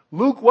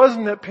 Luke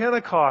wasn't at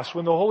Pentecost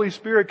when the Holy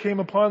Spirit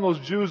came upon those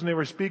Jews and they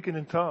were speaking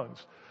in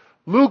tongues.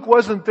 Luke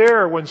wasn't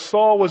there when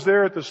Saul was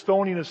there at the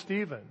stoning of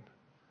Stephen.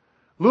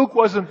 Luke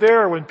wasn't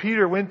there when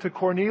Peter went to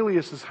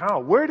Cornelius'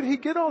 house. Where did he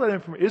get all that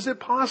information? Is it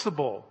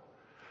possible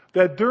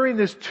that during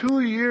this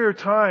 2-year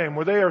time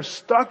where they are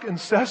stuck in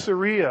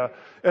Caesarea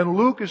and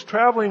Luke is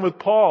traveling with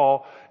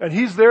Paul and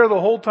he's there the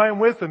whole time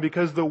with them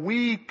because the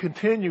we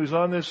continues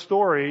on this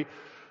story,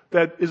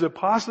 that is it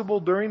possible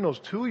during those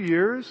 2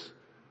 years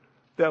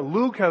that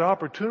Luke had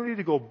opportunity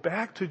to go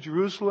back to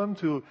Jerusalem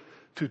to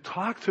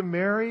talk to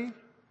Mary,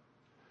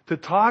 to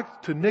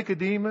talk to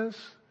Nicodemus,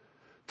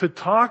 to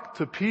talk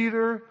to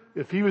Peter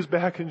if he was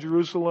back in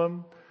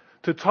Jerusalem,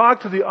 to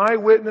talk to the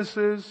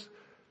eyewitnesses,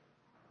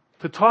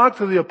 to talk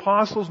to the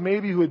apostles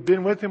maybe who had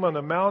been with him on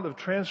the Mount of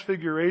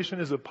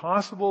Transfiguration? Is it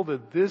possible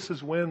that this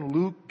is when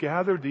Luke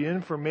gathered the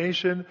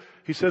information?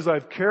 He says,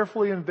 I've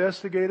carefully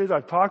investigated,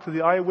 I've talked to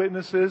the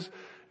eyewitnesses,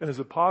 and is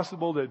it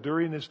possible that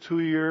during this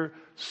 2-year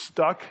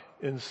stuck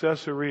in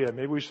Caesarea,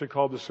 maybe we should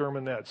call the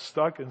sermon that,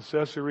 stuck in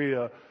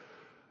Caesarea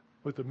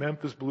with the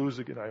Memphis Blues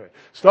again. Anyway,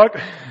 stuck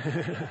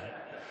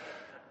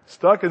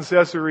in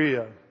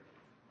Caesarea.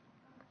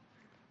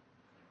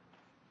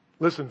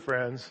 Listen,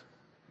 friends,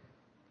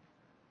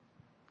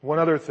 one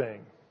other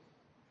thing.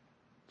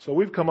 So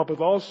we've come up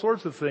with all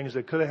sorts of things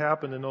that could have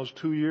happened in those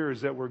 2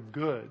 years that were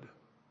good.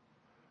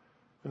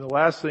 And the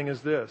last thing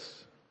is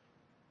this.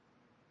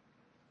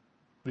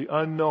 The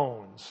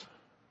unknowns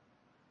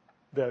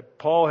that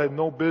Paul had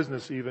no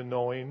business even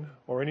knowing,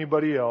 or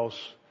anybody else,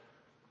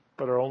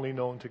 but are only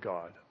known to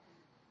God.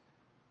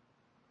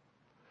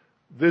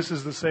 This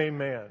is the same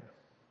man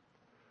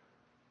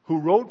who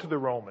wrote to the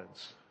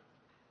Romans,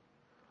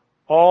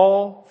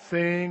 all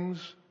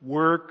things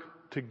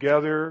work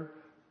together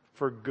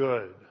for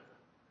good.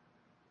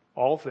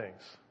 All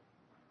things.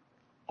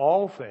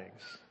 All things.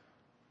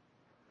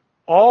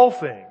 All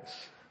things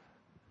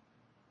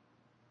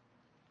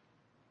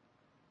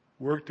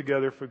work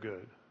together for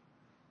good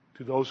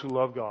to those who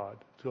love God,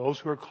 to those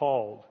who are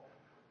called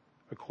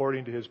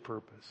according to His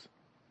purpose.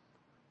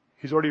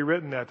 He's already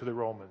written that to the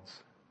Romans.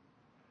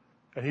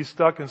 And he's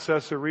stuck in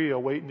Caesarea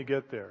waiting to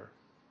get there.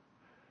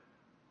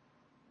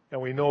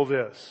 And we know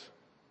this.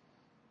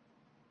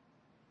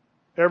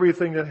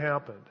 Everything that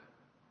happened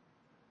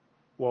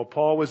while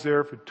Paul was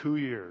there for 2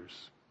 years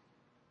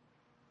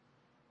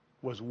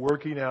was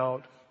working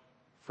out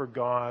for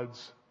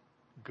God's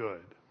good.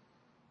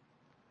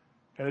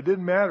 And it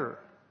didn't matter.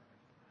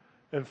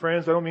 And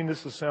friends, I don't mean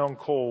this to sound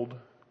cold.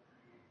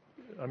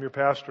 I'm your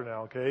pastor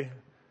now, okay?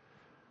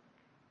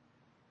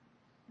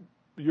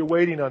 You're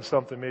waiting on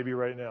something maybe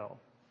right now.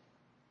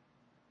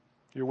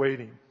 You're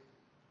waiting.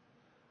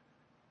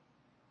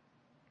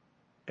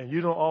 And you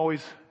don't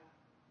always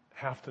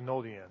have to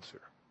know the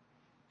answer.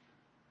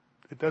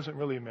 It doesn't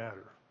really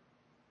matter.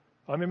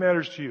 I mean, it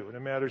matters to you and it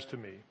matters to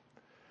me.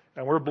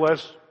 And we're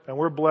blessed,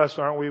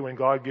 aren't we, when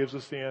God gives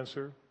us the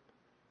answer?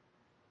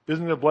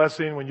 Isn't it a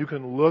blessing when you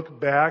can look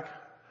back,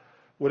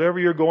 whatever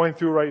you're going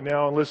through right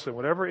now, and listen,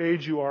 whatever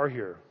age you are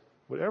here,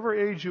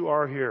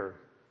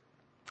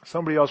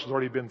 somebody else has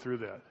already been through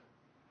that.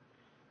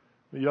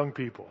 The young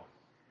people,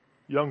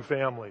 young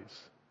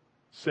families,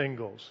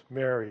 singles,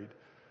 married,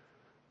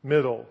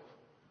 middle,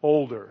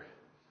 older,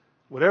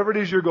 whatever it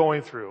is you're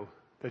going through,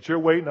 that you're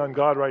waiting on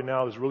God right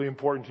now is really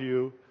important to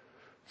you,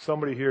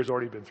 somebody here has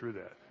already been through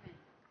that.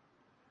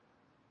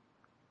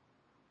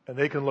 And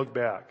they can look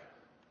back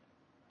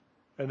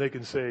and they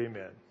can say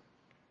amen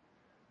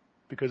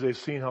because they've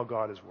seen how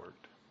God has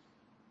worked.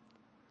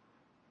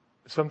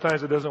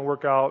 Sometimes it doesn't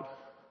work out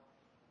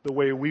the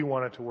way we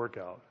want it to work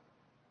out.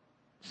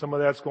 Some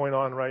of that's going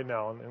on right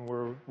now,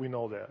 and we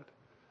know that.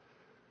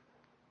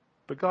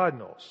 But God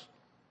knows.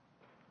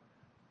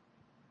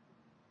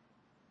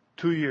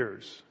 2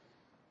 years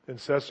in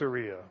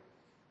Caesarea,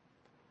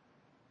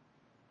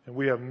 and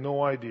we have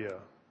no idea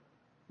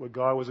what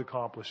God was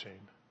accomplishing.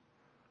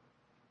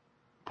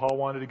 Paul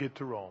wanted to get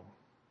to Rome.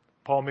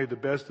 Paul made the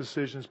best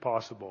decisions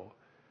possible.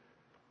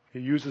 He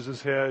uses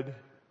his head.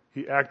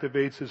 He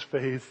activates his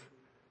faith.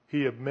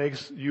 He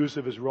makes use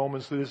of his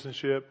Roman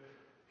citizenship.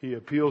 He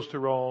appeals to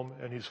Rome,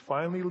 and he's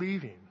finally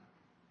leaving.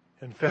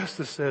 And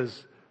Festus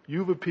says,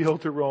 you've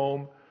appealed to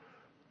Rome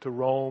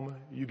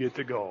you get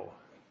to go.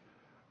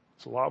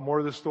 It's a lot more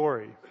to the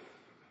story.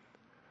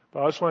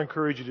 But I just want to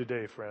encourage you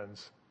today,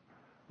 friends.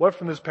 What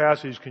from this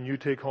passage can you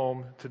take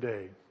home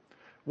today?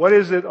 What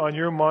is it on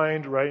your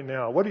mind right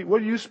now? What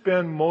do you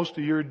spend most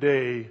of your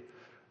day?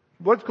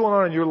 What's going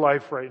on in your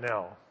life right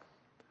now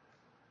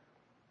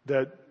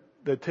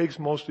that takes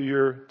most of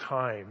your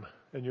time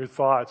and your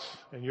thoughts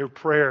and your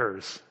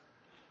prayers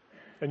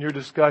and your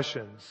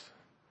discussions?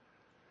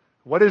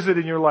 What is it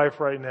in your life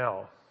right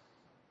now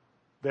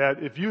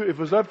that if it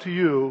was up to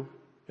you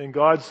and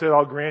God said,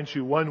 I'll grant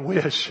you one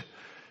wish,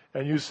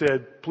 and you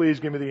said,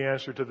 please give me the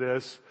answer to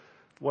this,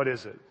 what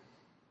is it?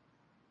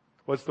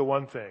 What's the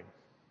one thing?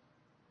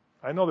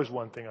 I know there's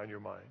one thing on your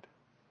mind.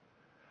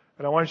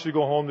 And I want you to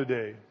go home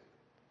today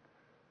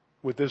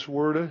with this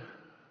word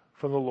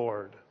from the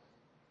Lord.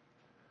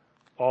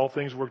 All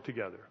things work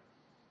together.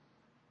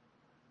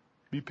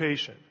 Be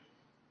patient.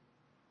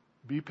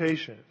 Be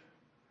patient.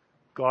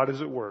 God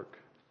is at work.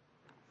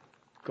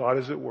 God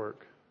is at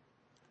work.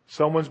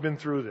 Someone's been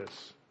through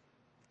this.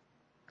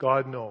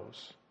 God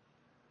knows.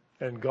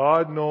 And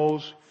God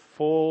knows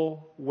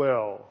full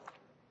well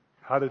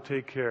how to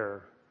take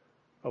care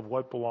of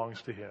what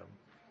belongs to Him.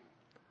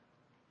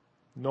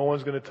 No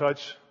one's going to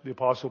touch the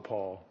Apostle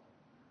Paul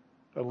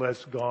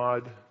unless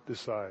God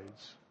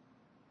decides.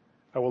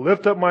 I will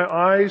lift up my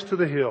eyes to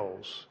the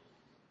hills.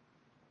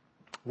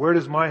 Where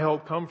does my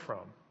help come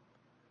from?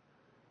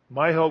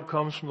 My help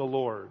comes from the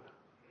Lord,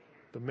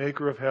 the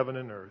maker of heaven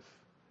and earth.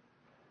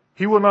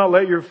 He will not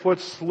let your foot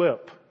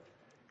slip.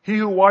 He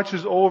who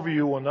watches over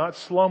you will not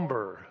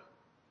slumber.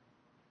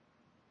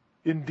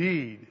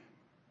 Indeed,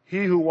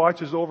 he who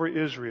watches over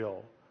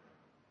Israel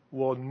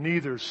will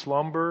neither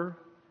slumber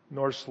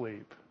nor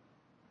sleep.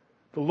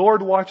 The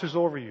Lord watches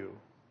over you.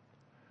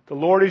 The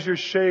Lord is your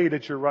shade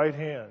at your right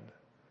hand.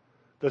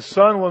 The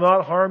sun will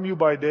not harm you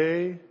by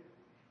day,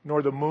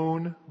 nor the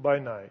moon by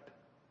night.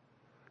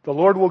 The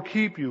Lord will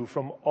keep you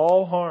from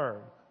all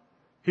harm.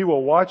 He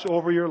will watch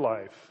over your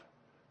life.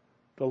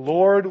 The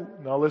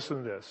Lord, now listen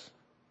to this,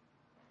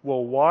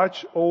 will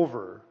watch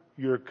over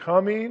your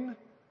coming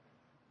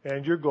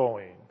and your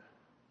going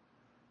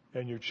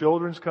and your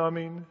children's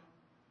coming,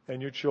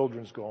 and your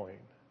children's going,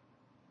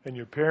 and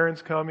your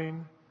parents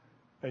coming,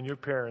 and your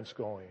parents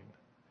going,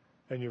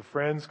 and your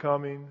friends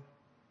coming,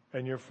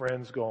 and your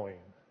friends going,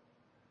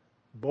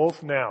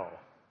 both now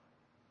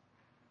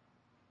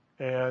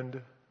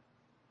and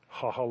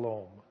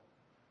Hahalom,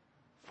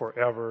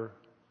 forevermore.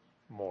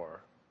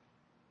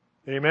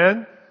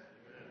 Amen?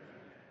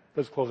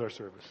 Let's close our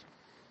service.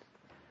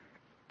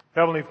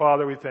 Heavenly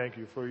Father, we thank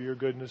you for your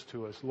goodness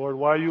to us. Lord,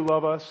 why you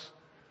love us,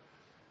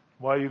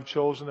 why you've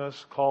chosen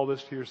us, called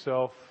us to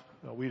yourself,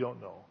 we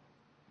don't know.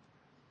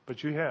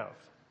 But you have.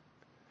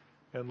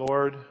 And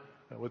Lord,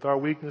 with our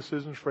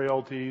weaknesses and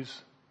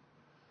frailties,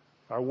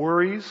 our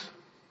worries,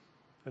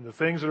 and the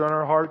things that are on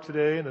our heart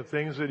today, and the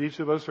things that each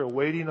of us are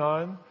waiting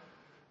on,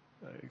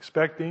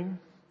 expecting,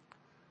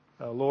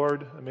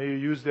 Lord, may you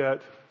use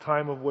that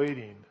time of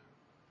waiting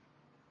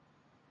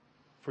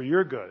for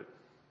your good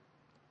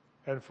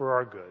and for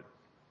our good.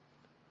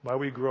 Might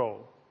we grow.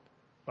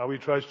 Might we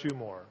trust you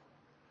more.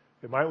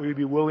 And might we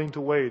be willing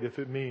to wait if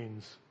it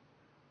means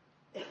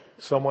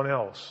someone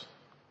else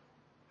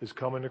is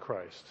coming to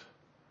Christ.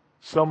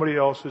 Somebody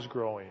else is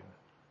growing.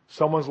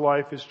 Someone's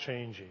life is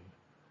changing.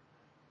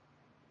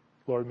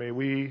 Lord, may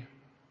we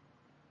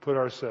put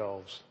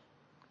ourselves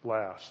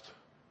last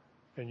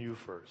and you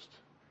first.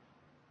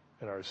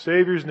 In our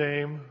Savior's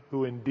name,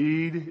 who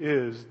indeed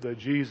is the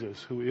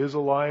Jesus who is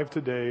alive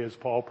today, as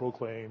Paul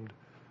proclaimed,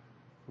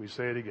 we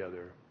say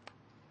together,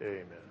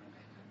 amen.